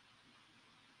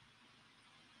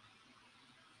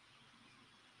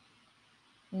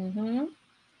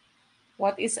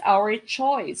 What is our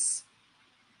choice?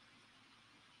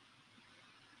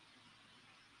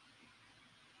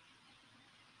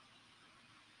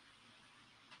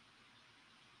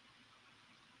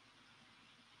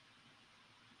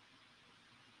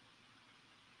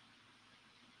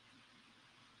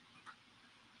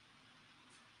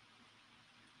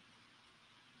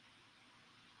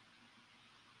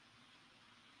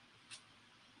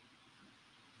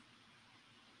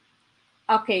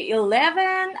 Okay,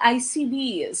 11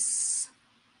 ICBs.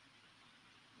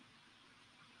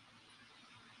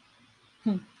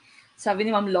 Sabi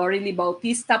ni Ma'am Lori Lee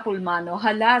Bautista Pulmano,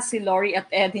 hala, si Lori at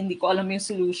Ed, hindi ko alam yung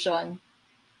solution.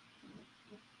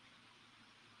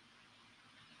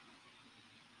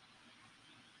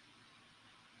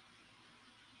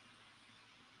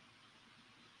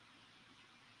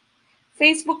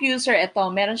 Facebook user, ito,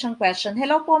 meron siyang question.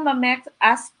 Hello po, Mamek.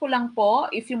 Ask ko lang po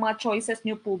if yung mga choices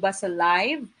niyo po ba sa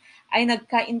live ay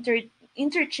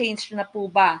nagka-interchange na po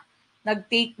ba?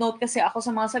 Nag-take note kasi ako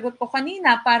sa mga sagot ko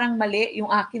kanina, parang mali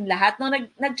yung akin lahat. No,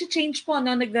 nag-change po,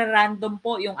 no, nagra-random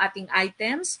po yung ating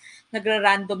items,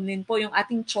 nagra-random din po yung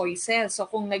ating choices. So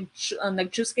kung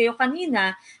nag-choose kayo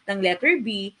kanina ng letter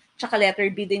B, tsaka letter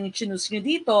B din yung choose nyo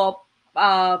dito,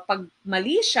 pag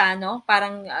mali siya, no,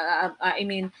 parang,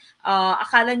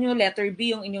 akala nyo letter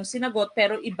B yung inyong sinagot,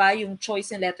 pero iba yung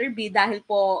choice ng letter B dahil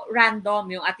po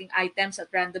random yung ating items at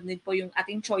random din po yung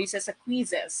ating choices sa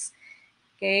quizzes.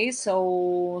 Okay,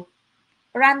 so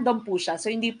random po siya. So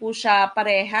hindi po siya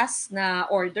parehas na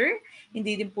order,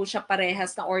 hindi din po siya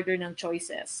parehas na order ng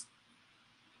choices.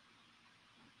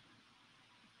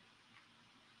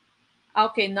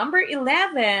 Okay, number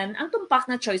 11, ang tumpak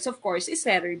na choice, of course, is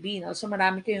letter B. No? So,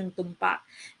 marami kayong tumpak.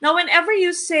 Now, whenever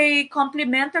you say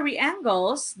complementary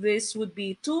angles, this would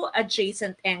be two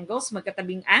adjacent angles,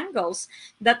 magkatabing angles,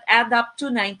 that add up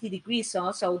to 90 degrees.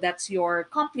 No? So, that's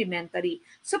your complementary.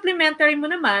 Supplementary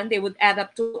mo naman, they would add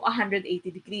up to 180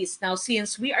 degrees. Now,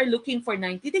 since we are looking for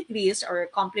 90 degrees or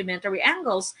complementary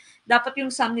angles, dapat yung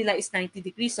sum nila is 90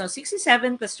 degrees. So,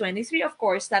 67 plus 23, of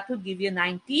course, that would give you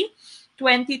 90.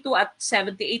 22 at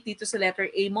 78 dito sa letter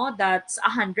A mo, that's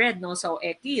 100, no? So,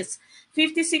 X.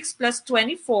 56 plus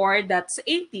 24, that's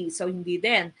 80. So, hindi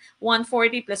din.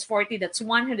 140 plus 40, that's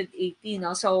 180,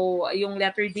 no? So, yung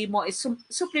letter D mo is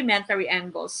supplementary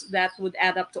angles. That would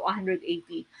add up to 180.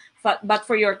 But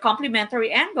for your complementary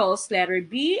angles, letter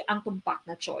B, ang tumpak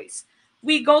na choice.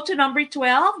 We go to number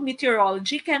 12.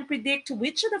 Meteorology can predict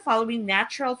which of the following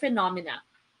natural phenomena.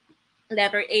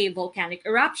 Letter A, volcanic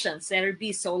eruptions. Letter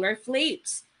B, solar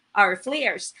flares or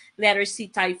flares. Letter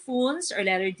C, typhoons. Or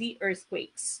letter D,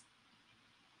 earthquakes.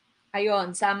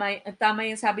 Ayon, tama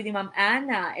yung sabi ni Ma'am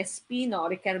Ana Espino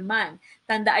Ricarman.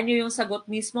 Tandaan nyo yung sagot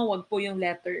mismo, wag po yung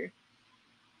letter.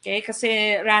 Okay?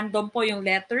 Kasi random po yung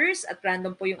letters at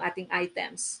random po yung ating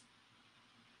items.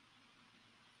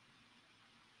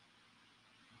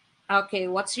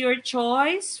 Okay, what's your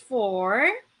choice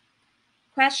for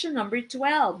question number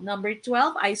 12. Number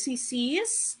 12,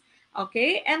 ICCs.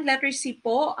 Okay, and letter C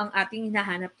po ang ating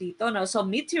hinahanap dito. No? So,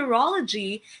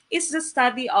 meteorology is the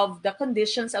study of the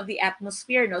conditions of the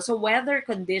atmosphere. No? So, weather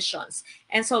conditions.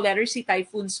 And so, letter C,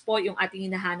 typhoons po yung ating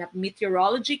hinahanap.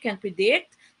 Meteorology can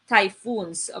predict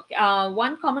typhoons. Okay.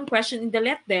 One common question in the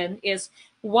let then is,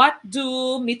 what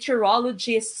do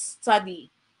meteorologists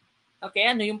study? Okay,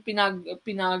 ano yung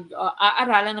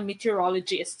aaralan ng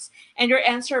meteorologists? And your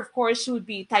answer, of course, would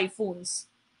be typhoons.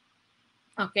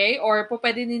 Okay, or po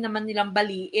pwede din naman nilang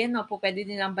baliin, o po pwede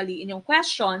nilang baliin yung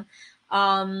question.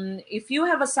 If you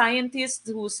have a scientist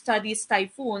who studies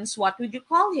typhoons, what would you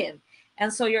call him? And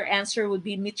so your answer would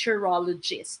be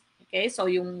meteorologist. Okay, so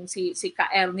yung si Ka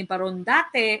Ernie Baron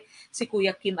dati, si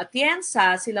Kuya Kim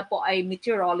Atienza, sila po ay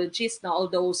meteorologist na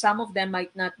although some of them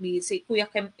might not be, si Kuya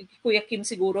Kim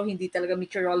siguro hindi talaga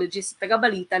meteorologist,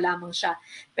 taga-balita lamang siya.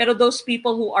 Pero those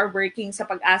people who are working sa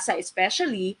Pag-asa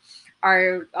especially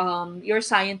are your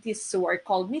scientists who are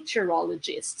called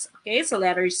meteorologists. Okay, so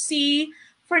letter C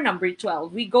for number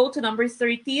 12. We go to number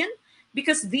 13.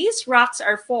 Because these rocks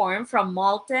are formed from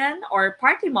molten or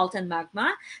partly molten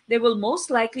magma, they will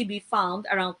most likely be found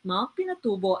around Mount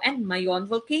Pinatubo and Mayon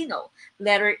volcano.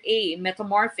 Letter A,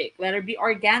 metamorphic. Letter B,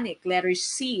 organic. Letter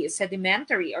C,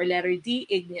 sedimentary. Or letter D,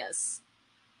 igneous.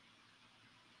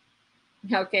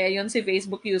 Okay, yun si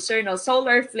Facebook user, no?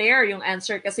 Solar flare, yung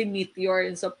answer kasi meteor.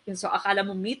 So akala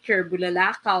mo meteor,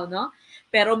 bulalakaw, no?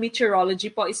 Pero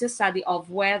meteorology po is a study of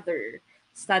weather.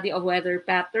 Study of weather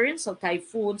patterns, so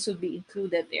typhoons would be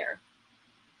included there.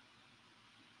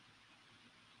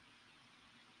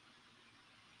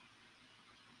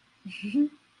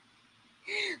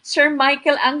 Sir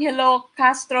Michael Angelo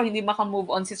Castro, hindi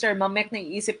maka-move on si Sir Mamek,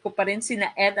 naiisip ko pa rin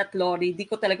sina Ed at Lori, di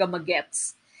ko talaga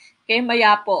magets. Kaya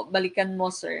maya po, balikan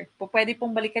mo sir. Pwede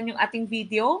pong balikan yung ating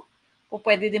video,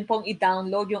 pwede din pong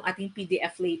i-download yung ating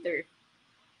PDF later.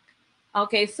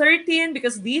 Okay, 13,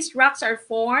 because these rocks are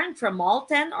formed from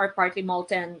molten or partly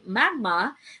molten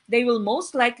magma, they will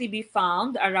most likely be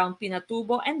found around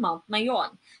Pinatubo and Mount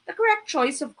Mayon. The correct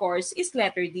choice, of course, is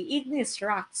letter D, igneous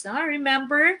rocks.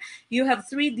 Remember, you have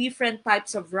three different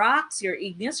types of rocks. Your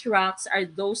igneous rocks are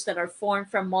those that are formed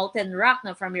from molten rock,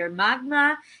 from your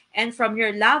magma and from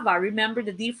your lava. Remember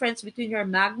the difference between your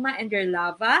magma and your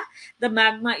lava? The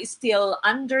magma is still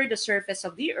under the surface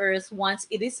of the earth. Once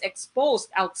it is exposed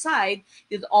outside,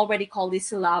 you'd already call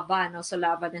this lava. No? So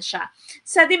lava na siya.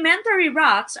 Sedimentary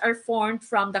rocks are formed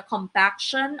from the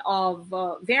compaction of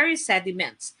various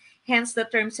sediments. Hence the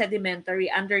term sedimentary,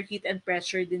 under heat and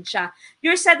pressure din siya.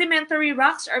 Your sedimentary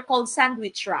rocks are called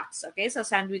sandwich rocks. Okay, so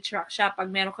sandwich rock siya.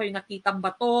 Pag meron kayong nakitang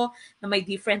bato na may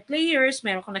different layers,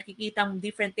 meron kang nakikitang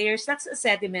different layers, that's a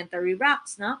sedimentary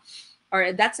rocks, no?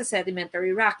 Or that's a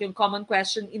sedimentary rock. Yung common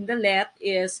question in the LET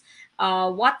is,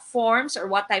 what forms or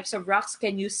what types of rocks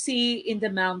can you see in the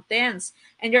mountains?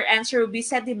 And your answer will be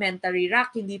sedimentary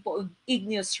rock, hindi po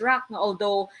igneous rock. No?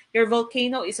 Although your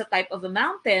volcano is a type of a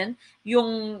mountain,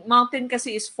 yung mountain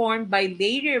kasi is formed by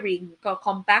layering,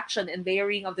 compaction and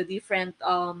layering of the different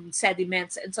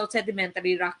sediments. And so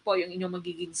sedimentary rock po yung inyong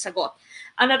magiging sagot.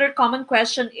 Another common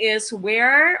question is,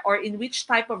 where or in which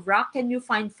type of rock can you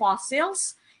find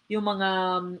fossils? Yung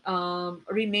mga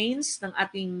remains ng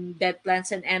ating dead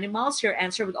plants and animals, your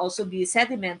answer would also be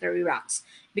sedimentary rocks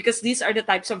because these are the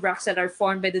types of rocks that are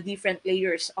formed by the different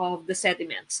layers of the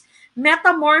sediments.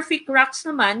 Metamorphic rocks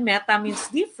naman, meta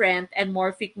means different and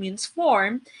morphic means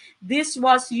form. This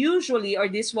was originally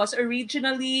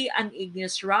an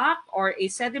igneous rock or a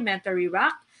sedimentary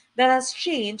rock that has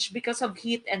changed because of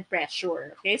heat and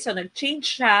pressure. Okay, so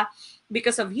nag-change siya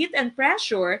because of heat and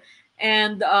pressure.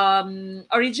 And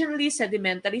originally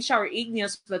sedimentary siya or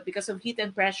igneous, but because of heat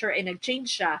and pressure ay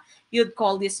nag-change siya, you'd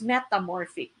call this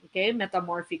metamorphic. Okay,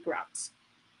 metamorphic rocks.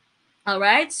 All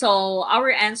right, so our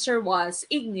answer was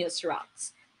igneous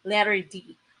rocks. Letter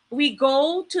D. We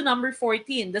go to number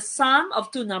 14. The sum of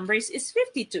two numbers is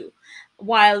 52,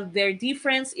 while their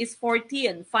difference is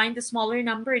 14. Find the smaller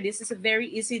number. This is a very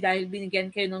easy dahil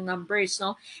binigyan kayo ng numbers,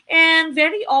 no? And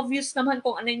very obvious naman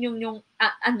kung ano yung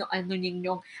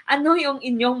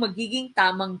inyong magiging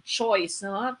tamang choice,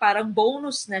 no? Parang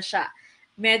bonus na siya.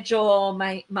 Medyo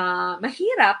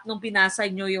mahirap nung binasa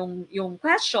nyo yung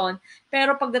question,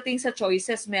 pero pagdating sa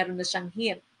choices, meron na siyang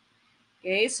hint.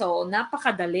 Okay, so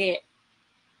napakadali.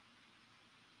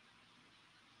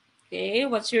 Okay,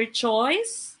 what's your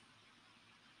choice?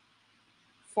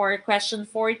 For question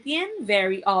 14,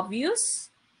 very obvious.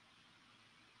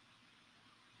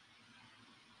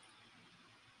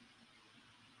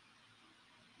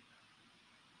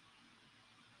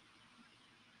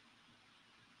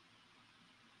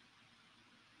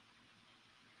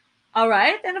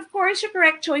 Alright, and of course, your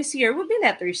correct choice here would be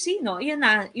letter C, no? Yan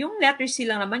na, yung letter C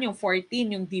lang naman, yung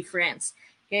 14, yung difference.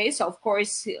 Okay, so of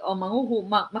course,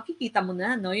 makikita mo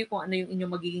na, no, yung kung ano yung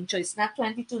inyong magiging choice. Not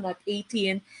 22, not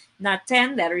 18, not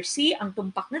 10, letter C. Ang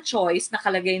tumpak na choice,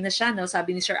 nakalagay na siya, no?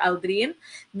 Sabi ni Sir Aldrin,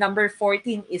 number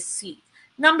 14 is C.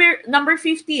 Number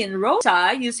 15,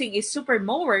 Rosa, using a super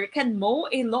mower, can mow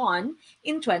a lawn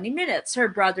in 20 minutes. Her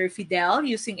brother Fidel,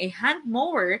 using a hand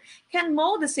mower, can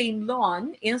mow the same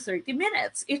lawn in 30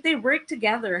 minutes. If they work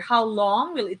together, how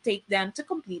long will it take them to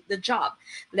complete the job?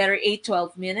 Letter A,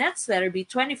 12 minutes. Letter B,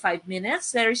 25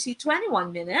 minutes. Letter C,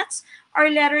 21 minutes. Or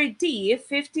letter D,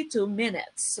 52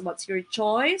 minutes. What's your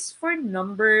choice for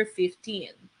number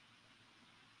 15?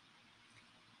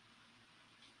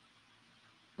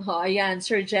 Oh, ayan,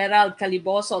 Sir Gerald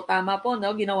Caliboso, tama po,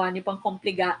 no? Ginawa niyo pang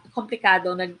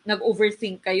komplikado,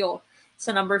 nag-overthink kayo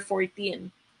sa number 14.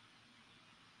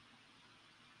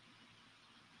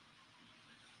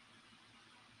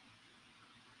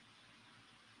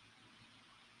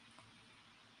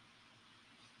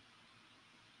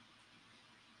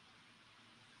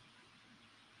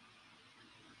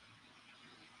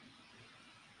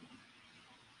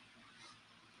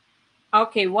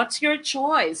 Okay, what's your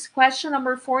choice? Question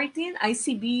number 14,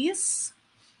 ICBs,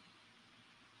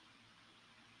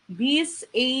 B's,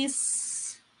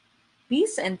 A's,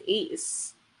 B's and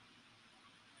A's.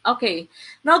 Okay,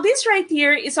 now this right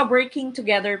here is a working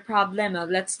together problem.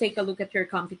 Let's take a look at your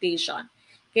computation.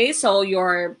 Okay, so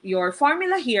your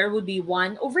formula here would be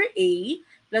 1 over A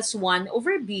plus 1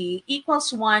 over B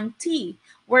equals 1T,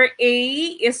 where A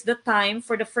is the time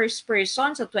for the first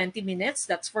person, so 20 minutes,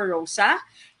 that's for Rosa,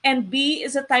 and B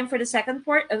is the time for the second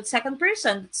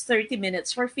person, that's 30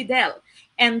 minutes for Fidel,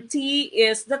 and T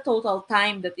is the total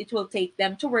time that it will take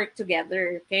them to work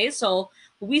together. Okay, so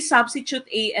we substitute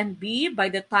A and B by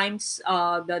the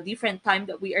different time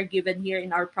that we are given here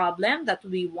in our problem. That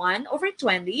will be 1 over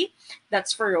 20,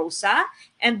 that's for Rosa,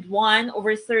 and 1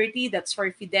 over 30, that's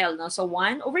for Fidel. No? So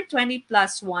 1 over 20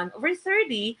 plus 1 over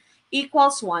 30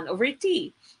 equals 1 over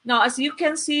T. Now, as you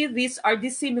can see, these are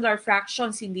dissimilar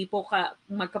fractions, hindi po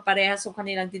magkaparehas yung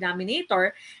kanilang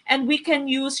denominator, and we can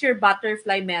use your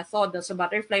butterfly method. So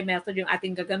butterfly method yung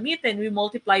ating gagamitin. We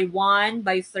multiply 1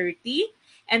 by 30,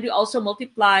 and we also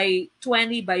multiply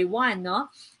 20 by 1, no?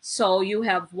 So you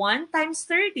have 1 times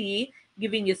 30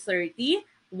 giving you 30,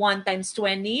 1 times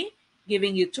 20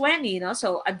 giving you 20, no?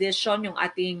 So addition yung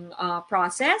ating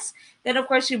process. Then of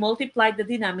course you multiply the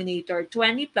denominator.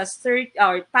 20 plus 30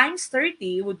 or times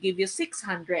 30 would give you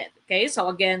 600. Okay? So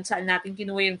again, saan natin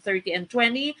kinuha yung 30 and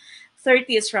 20?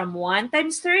 30 is from 1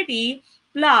 times 30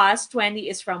 plus 20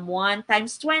 is from 1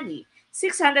 times 20.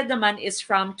 600 naman is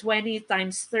from 20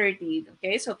 times 30.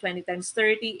 Okay, so 20 times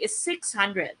 30 is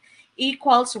 600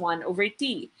 equals 1 over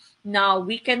T. Now,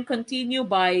 we can continue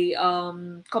by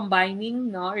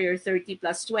combining your 30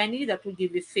 plus 20. That will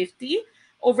give you 50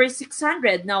 over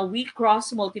 600. Now, we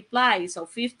cross multiply. So,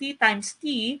 50 times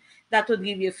T, that would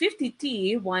give you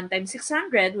 50T. 1 times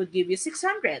 600 would give you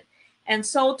 600. And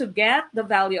so, to get the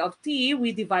value of T,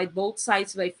 we divide both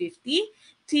sides by 50.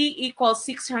 T equals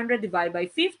 600 divided by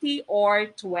 50 or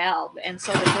 12. And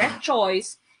so the correct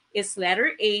choice is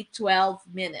letter A, 12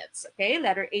 minutes. Okay,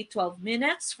 letter A, 12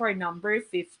 minutes for number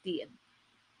 15.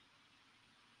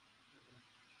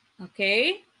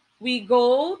 Okay, we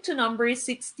go to number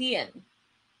 16.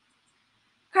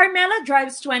 Carmela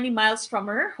drives 20 miles from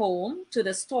her home to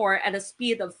the store at a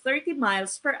speed of 30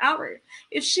 miles per hour.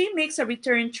 If she makes a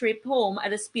return trip home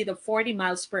at a speed of 40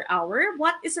 miles per hour,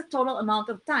 what is the total amount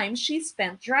of time she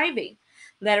spent driving?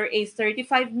 Letter A,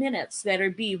 35 minutes. Letter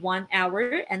B, 1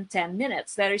 hour and 10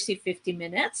 minutes. Letter C, 50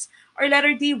 minutes. Or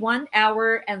letter D, 1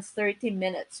 hour and 30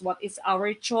 minutes. What is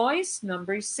our choice?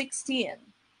 Number 16.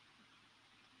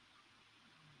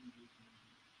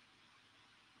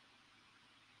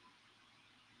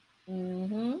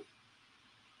 Mm-hmm.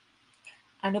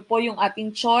 Ano po yung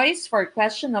ating choice for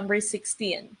question number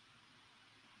 16?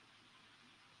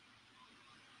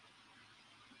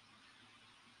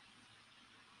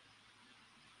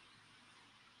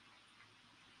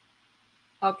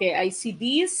 Okay, I see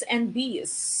D's and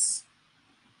B's.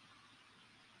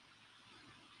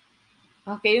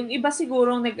 Okay, yung iba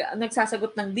sigurong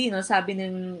nagsasagot ng D, no? Sabi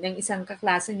ng isang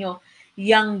kaklase nyo,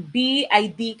 yung B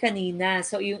ay D kanina.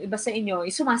 So, yung iba sa inyo,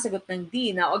 sumasagot ng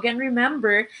D. Now, again,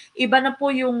 remember, iba na po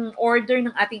yung order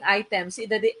ng ating items.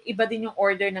 Iba din yung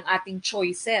order ng ating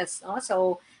choices. No?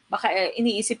 So, baka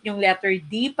iniisip yung letter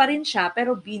D pa rin siya,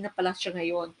 pero B na pala siya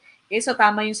ngayon. Okay, so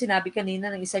tama yung sinabi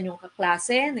kanina ng isa nyong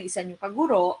kaklase, ng isa nyong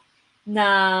kaguro,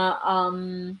 na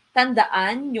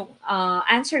tandaan yung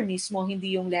answer mismo,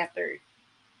 hindi yung letter.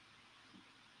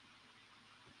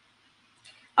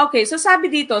 Okay, so sabi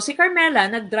dito, si Carmela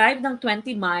nag-drive ng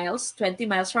 20 miles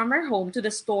from her home to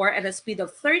the store at a speed of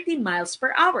 30 miles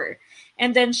per hour.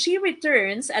 And then she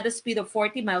returns at a speed of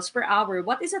 40 miles per hour.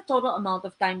 What is the total amount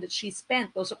of time that she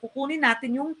spent? So kukunin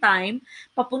natin yung time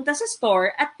papunta sa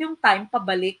store at yung time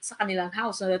pabalik sa kanilang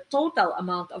house. So the total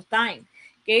amount of time.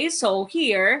 Okay, so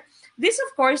here, this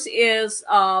of course is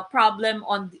a problem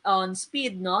on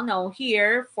speed, no? Now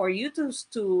here, for you to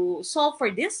solve for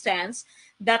distance,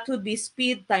 that would be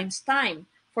speed times time.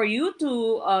 For you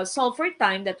to solve for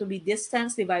time, that would be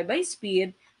distance divided by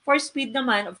speed. For speed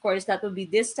naman, of course, that would be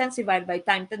distance divided by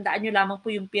time. Tandaan nyo lamang po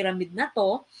yung pyramid na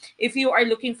to. If you are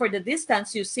looking for the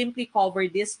distance, you simply cover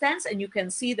distance and you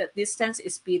can see that distance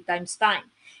is speed times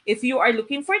time. If you are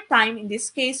looking for time, in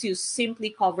this case, you simply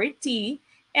cover t.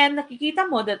 And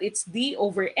nakikita mo that it's d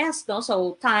over s, no?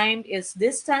 So time is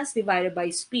distance divided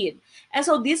by speed. And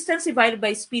so distance divided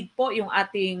by speed po yung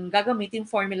ating gagamitin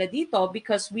formula dito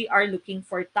because we are looking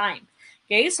for time.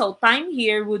 Okay, so time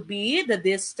here would be the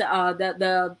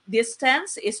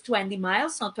distance is 20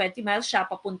 miles. So 20 miles siya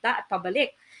papunta at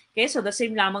pabalik. Okay, so the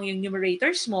same lamang yung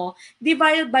numerators mo.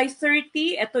 Divided by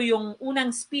 30, ito yung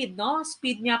unang speed, no?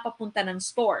 Speed niya papunta ng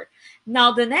store.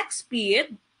 Now, the next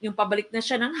speed, yung pabalik na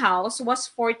siya ng house, was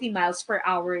 40 miles per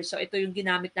hour. So ito yung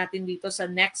ginamit natin dito sa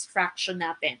next fraction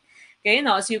natin. Okay,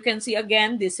 now as you can see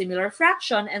again, dissimilar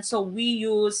fraction, and so we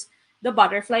use the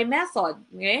butterfly method.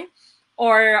 Okay?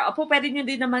 Or po pwede nyo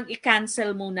din naman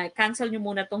i-cancel muna. Cancel nyo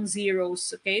muna tong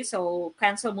zeros. Okay? So,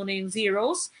 cancel muna yung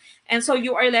zeros. And so,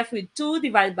 you are left with 2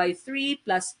 divided by 3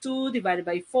 plus 2 divided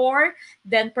by 4.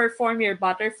 Then, perform your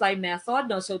butterfly method.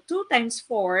 No? So, 2 times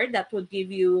 4, that would give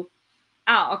you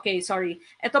okay, sorry.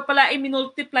 Ito pala,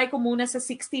 i-multiply ko muna sa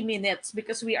 60 minutes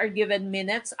because we are given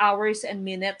minutes, hours, and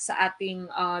minutes sa ating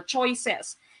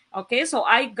choices. Okay, so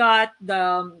I got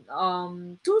the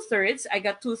 2/3. I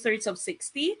got 2/3 of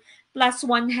 60 plus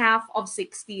 1/2 of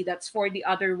 60. That's for the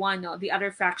other one, no? The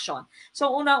other fraction.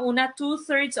 So una-una,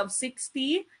 2/3 of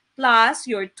 60 plus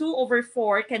your 2 over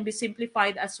 4 can be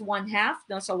simplified as 1/2.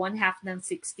 No? So 1/2 ng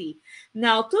 60.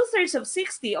 Now, 2/3 of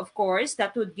 60, of course,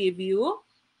 that would give you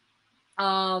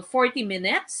 40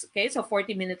 minutes. Okay, so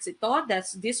 40 minutes ito.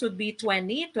 This would be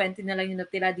 20. 20 na lang yung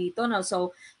natira dito. No?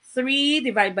 So 3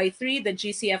 divided by 3, the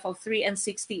GCF of 3 and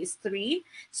 60 is 3.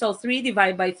 So 3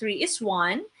 divided by 3 is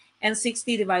 1. And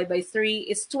 60 divided by 3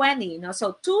 is 20. Now,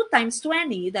 so 2 times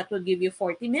 20, that will give you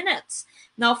 40 minutes.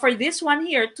 Now, for this one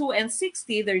here, 2 and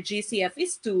 60, their GCF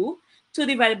is 2. 2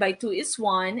 divided by 2 is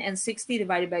 1, and 60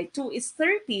 divided by 2 is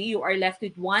 30. You are left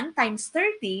with 1 times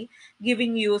 30,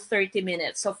 giving you 30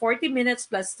 minutes. So 40 minutes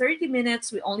plus 30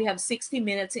 minutes, we only have 60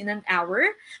 minutes in an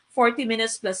hour. 40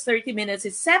 minutes plus 30 minutes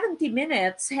is 70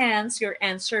 minutes. Hence, your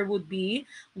answer would be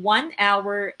 1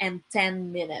 hour and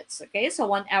 10 minutes. Okay, so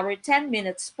 1 hour 10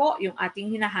 minutes po yung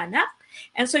ating hinahanap.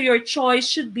 And so your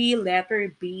choice should be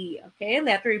letter B. Okay,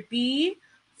 letter B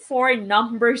for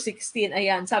number 16.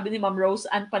 Ayan, sabi ni Ma'am Rose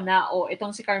Ann Panao, itong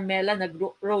si Carmela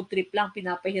nag-road trip lang,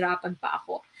 pinapahirapan pa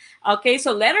ako. Okay, so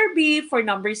letter B for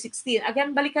number 16.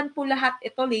 Again, balikan po lahat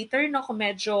ito later, no? Kung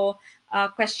medyo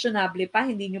questionable pa,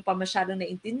 hindi nyo pa masyadong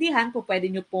naintindihan, po pwede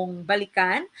nyo pong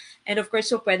balikan. And of course,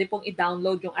 so pwede pong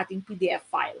i-download yung ating PDF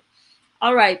file.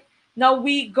 All right. Now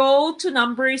we go to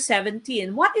number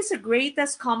 17. What is the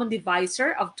greatest common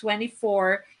divisor of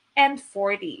 24 and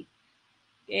 40?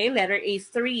 Okay, letter A,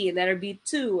 3, letter B,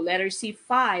 2, letter C,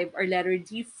 5, or letter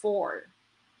D, 4.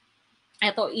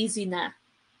 Ito, easy na.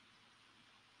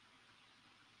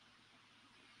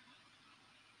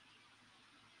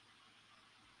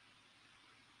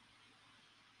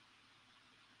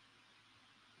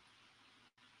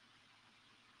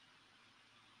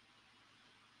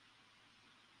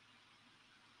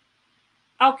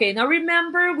 Okay, now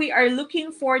remember, we are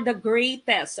looking for the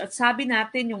greatest. At sabi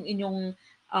natin yung inyong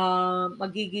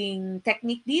magiging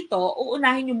technique dito,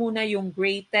 uunahin nyo muna yung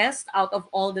greatest out of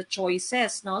all the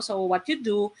choices. No? So what you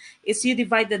do is you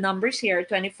divide the numbers here,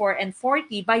 24 and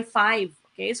 40, by 5.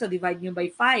 Okay, so divide nyo by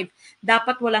 5.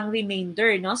 Dapat walang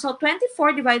remainder. No? So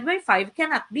 24 divided by 5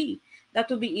 cannot be. That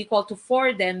will be equal to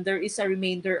 4, then there is a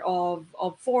remainder of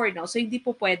 4. No? So, hindi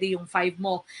po pwede yung 5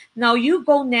 mo. Now, you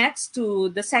go next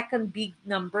to the second big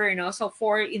number. No? So,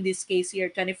 4 in this case here,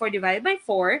 24 divided by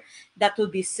 4, that would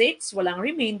be 6, walang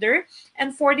remainder.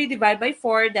 And 40 divided by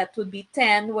 4, that would be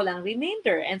 10, walang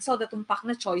remainder. And so, the tumpak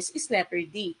na choice is letter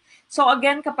D. So,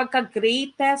 again, kapag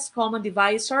ka-greatest common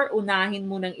divisor,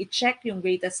 unahin mo nang i-check yung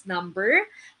greatest number.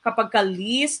 Kapag ka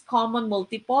least common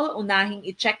multiple, unahing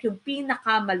i-check yung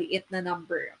pinakamaliit na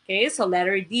number. Okay, so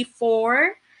letter D,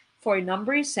 4 for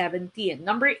number 17.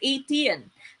 Number 18,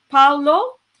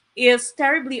 Paulo is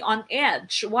terribly on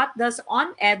edge. What does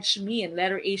on edge mean?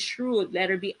 Letter A, shrewd.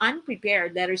 Letter B,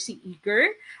 unprepared. Letter C, eager.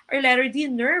 Or letter D,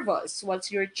 nervous.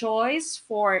 What's your choice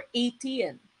for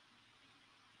 18?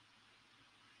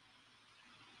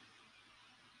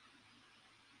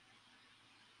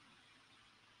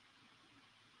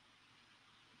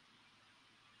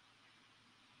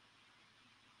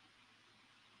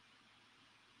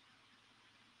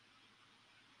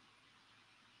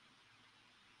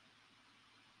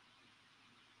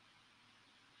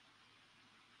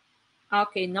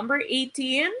 Okay, number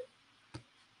 18.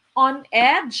 On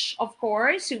edge, of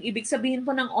course, yung ibig sabihin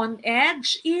po ng on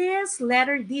edge is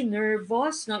letter D,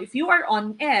 nervous. Now, if you are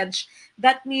on edge,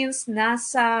 that means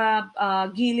nasa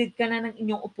gilid ka na ng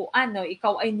inyong upuan. No?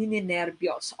 Ikaw ay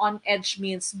nininervyos. On edge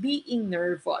means being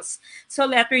nervous. So,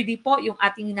 letter D po yung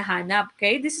ating hinahanap.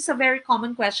 Okay? This is a very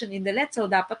common question in the let. So,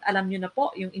 dapat alam nyo na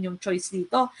po yung inyong choice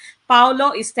dito.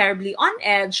 Paulo is terribly on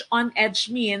edge. On edge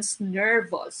means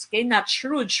nervous. Okay? Not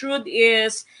shrewd. Shrewd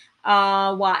is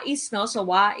wais, no? So,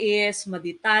 wais,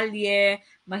 madetalye,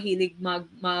 mahilig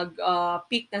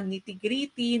pick ng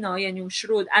nitty-gritty, no? Yan yung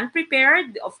shrewd.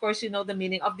 Unprepared, of course, you know the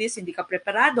meaning of this, hindi ka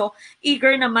preparado.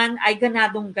 Eager naman ay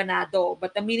ganadong-ganado.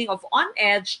 But the meaning of on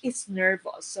edge is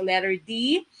nervous. So, letter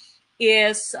D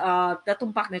is the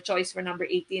tumpak na choice for number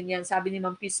 18. Yan, sabi ni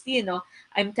Ma'am Christine, no?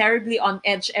 I'm terribly on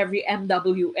edge every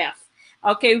MWF.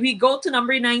 Okay, we go to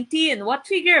number 19. What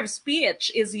figure of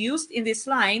speech is used in this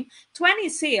line? 20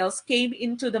 sails came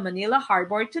into the Manila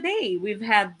harbor today. We've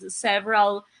had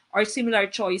several or similar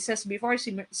choices before,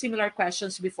 similar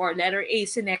questions before. Letter A,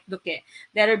 synecdoche.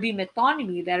 Letter B,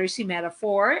 metonymy. Letter C,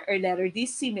 metaphor. Or letter D,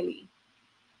 simile.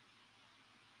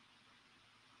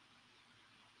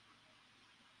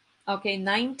 Okay,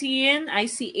 19, I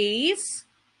see A's.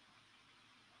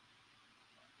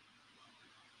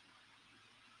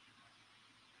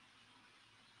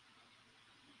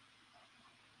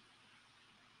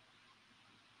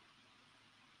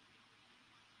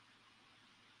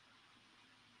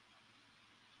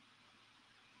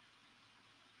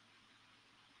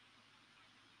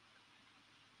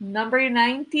 Number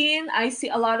 19, I see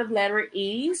a lot of letter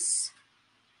A's.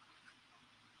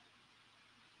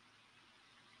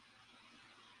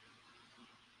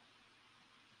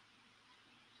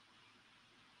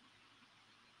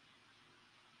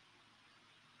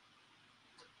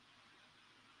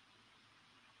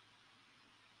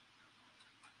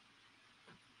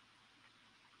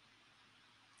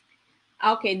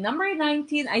 Okay, number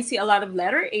 19, I see a lot of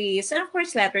letter A's. And of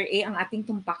course, letter A ang ating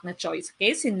tumpak na choice.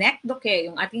 Okay, synecdoche,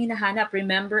 yung ating hinahanap.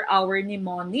 Remember our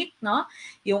mnemonic, no?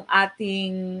 Yung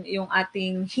ating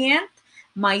hint.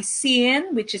 My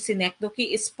sin, which is synecdoche,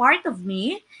 is part of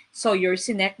me. So your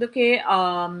synecdoche,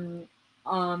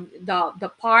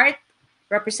 the part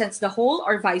represents the whole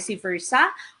or vice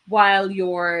versa, while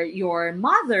your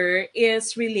mother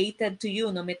is related to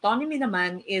you. No, metonymy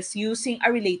naman is using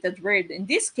a related word. In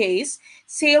this case,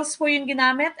 sales po yung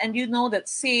ginamit, and you know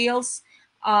that sales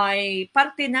ay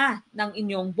parte na ng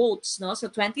inyong boats, no?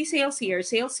 So 20 sales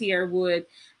here would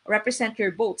represent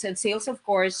your boats, and sales of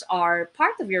course are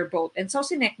part of your boat. And so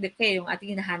synecdoche yung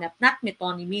ating hinahanap, not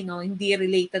metonymy, no? Hindi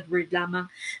related word lamang.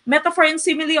 Metaphor and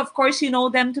simile, of course, you know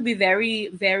them to be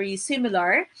very, very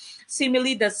similar.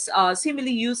 Simile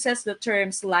uses the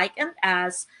terms like and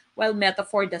as, while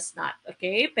metaphor does not.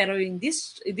 Okay? Pero in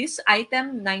this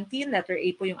item, 19, letter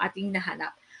A po yung ating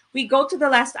hinahanap. We go to the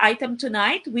last item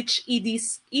tonight, which ed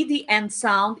end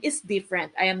sound is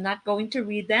different. I am not going to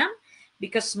read them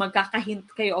because magkakahint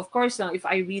kayo, of course, no, if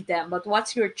I read them. But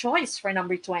what's your choice for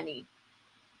number 20?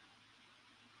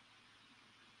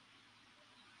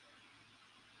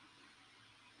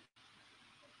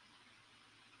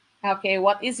 Okay,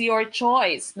 what is your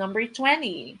choice? Number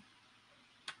 20.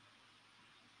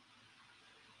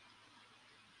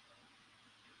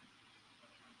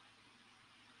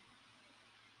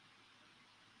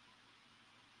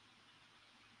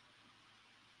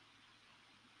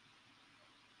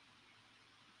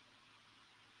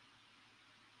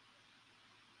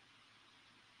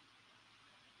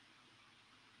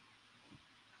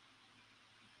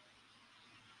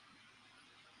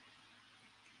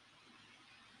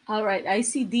 All right, I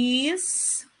see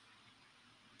these.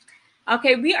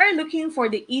 Okay, we are looking for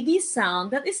the ed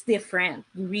sound that is different.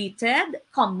 Greeted,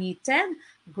 committed,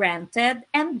 granted,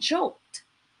 and joked.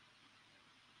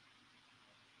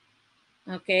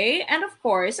 Okay? And of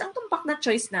course, ang tumpak na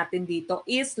choice natin dito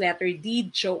is letter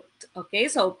D, joked. Okay?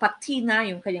 So, patina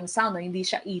yung kanyang sound, no? Hindi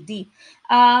siya ed.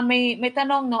 May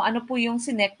tanong, no? Ano po yung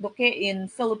synecdoche in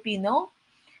Filipino?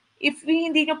 if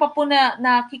hindi nyo pa po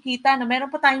nakikita na meron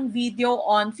pa tayong video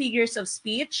on figures of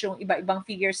speech, yung iba-ibang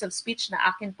figures of speech na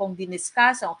akin pong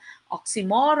diniscuss, so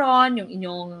oxymoron, yung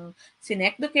inyong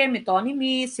synecdoche,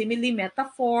 metonymy, simile,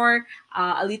 metaphor,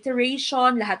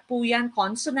 alliteration, lahat po yan,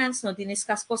 consonants, no,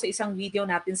 diniscuss ko sa isang video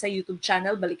natin sa YouTube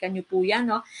channel, balikan nyo po yan,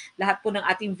 no, lahat po ng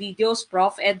ating videos,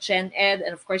 Prof. Ed, Gen Ed,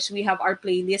 and of course, we have our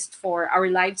playlist for our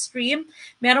live stream.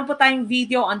 Meron po tayong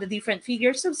video on the different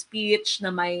figures of speech na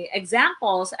may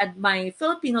examples at may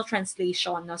Filipino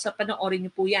translation. No? So, panoorin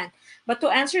niyo po yan. But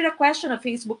to answer the question of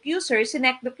Facebook user,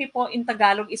 sinekdoke po in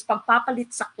Tagalog is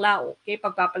pagpapalit saklaw. Okay?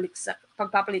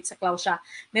 Pagpapalit saklaw siya.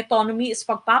 Metonymy is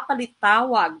pagpapalit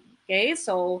tawag. Okay?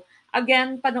 So,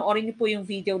 again, panoorin niyo po yung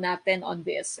video natin on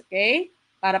this. Okay?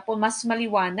 Para po mas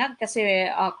maliwanag kasi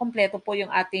kompleto po yung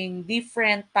ating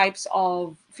different types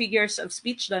of figures of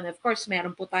speech doon. Of course,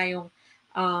 meron po tayong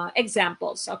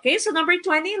examples. Okay, so number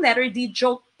 20, letter D,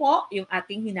 joke po yung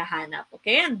ating hinahanap.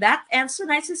 Okay, and that ends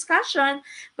tonight's discussion.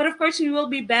 But of course, we will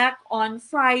be back on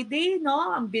Friday,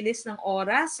 no? Ang bilis ng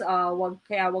oras. Wag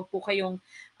po kayong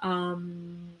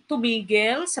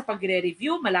tumigil sa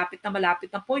pagre-review. Malapit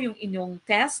na po yung inyong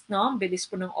test, no? Ang bilis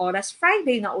po ng oras.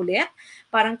 Friday na ulit.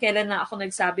 Parang kailan na ako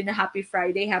nagsabi na happy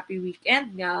Friday, happy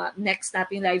weekend. Next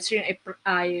nating live stream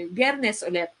ay Biyernes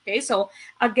ulit. Okay, so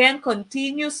again,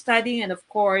 continue studying and of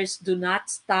course, do not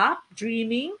stop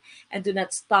dreaming and do not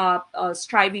stop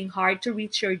striving hard to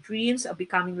reach your dreams of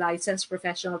becoming licensed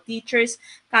professional teachers.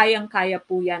 Kayang-kaya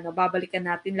po yan. No? Babalikan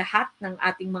natin lahat ng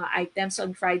ating mga items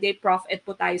on Friday. Prof. Ed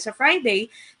po tayo sa Friday.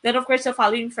 Then of course, the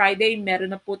following Friday,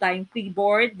 meron na po tayong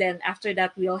pre-board. Then after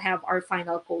that, we'll have our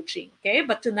final coaching. Okay?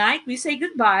 But tonight, we say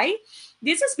goodbye.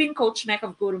 This has been Coach Mac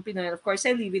of Gurong Pinoy. Of course,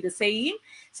 I leave you the saying,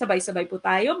 sabay-sabay po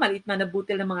tayo, maliit man na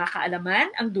butil ng mga kaalaman,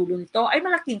 ang dulo nito ay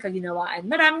malaking kaginawaan.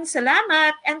 Maraming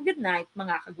salamat and good night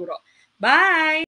mga kaguro. Bye!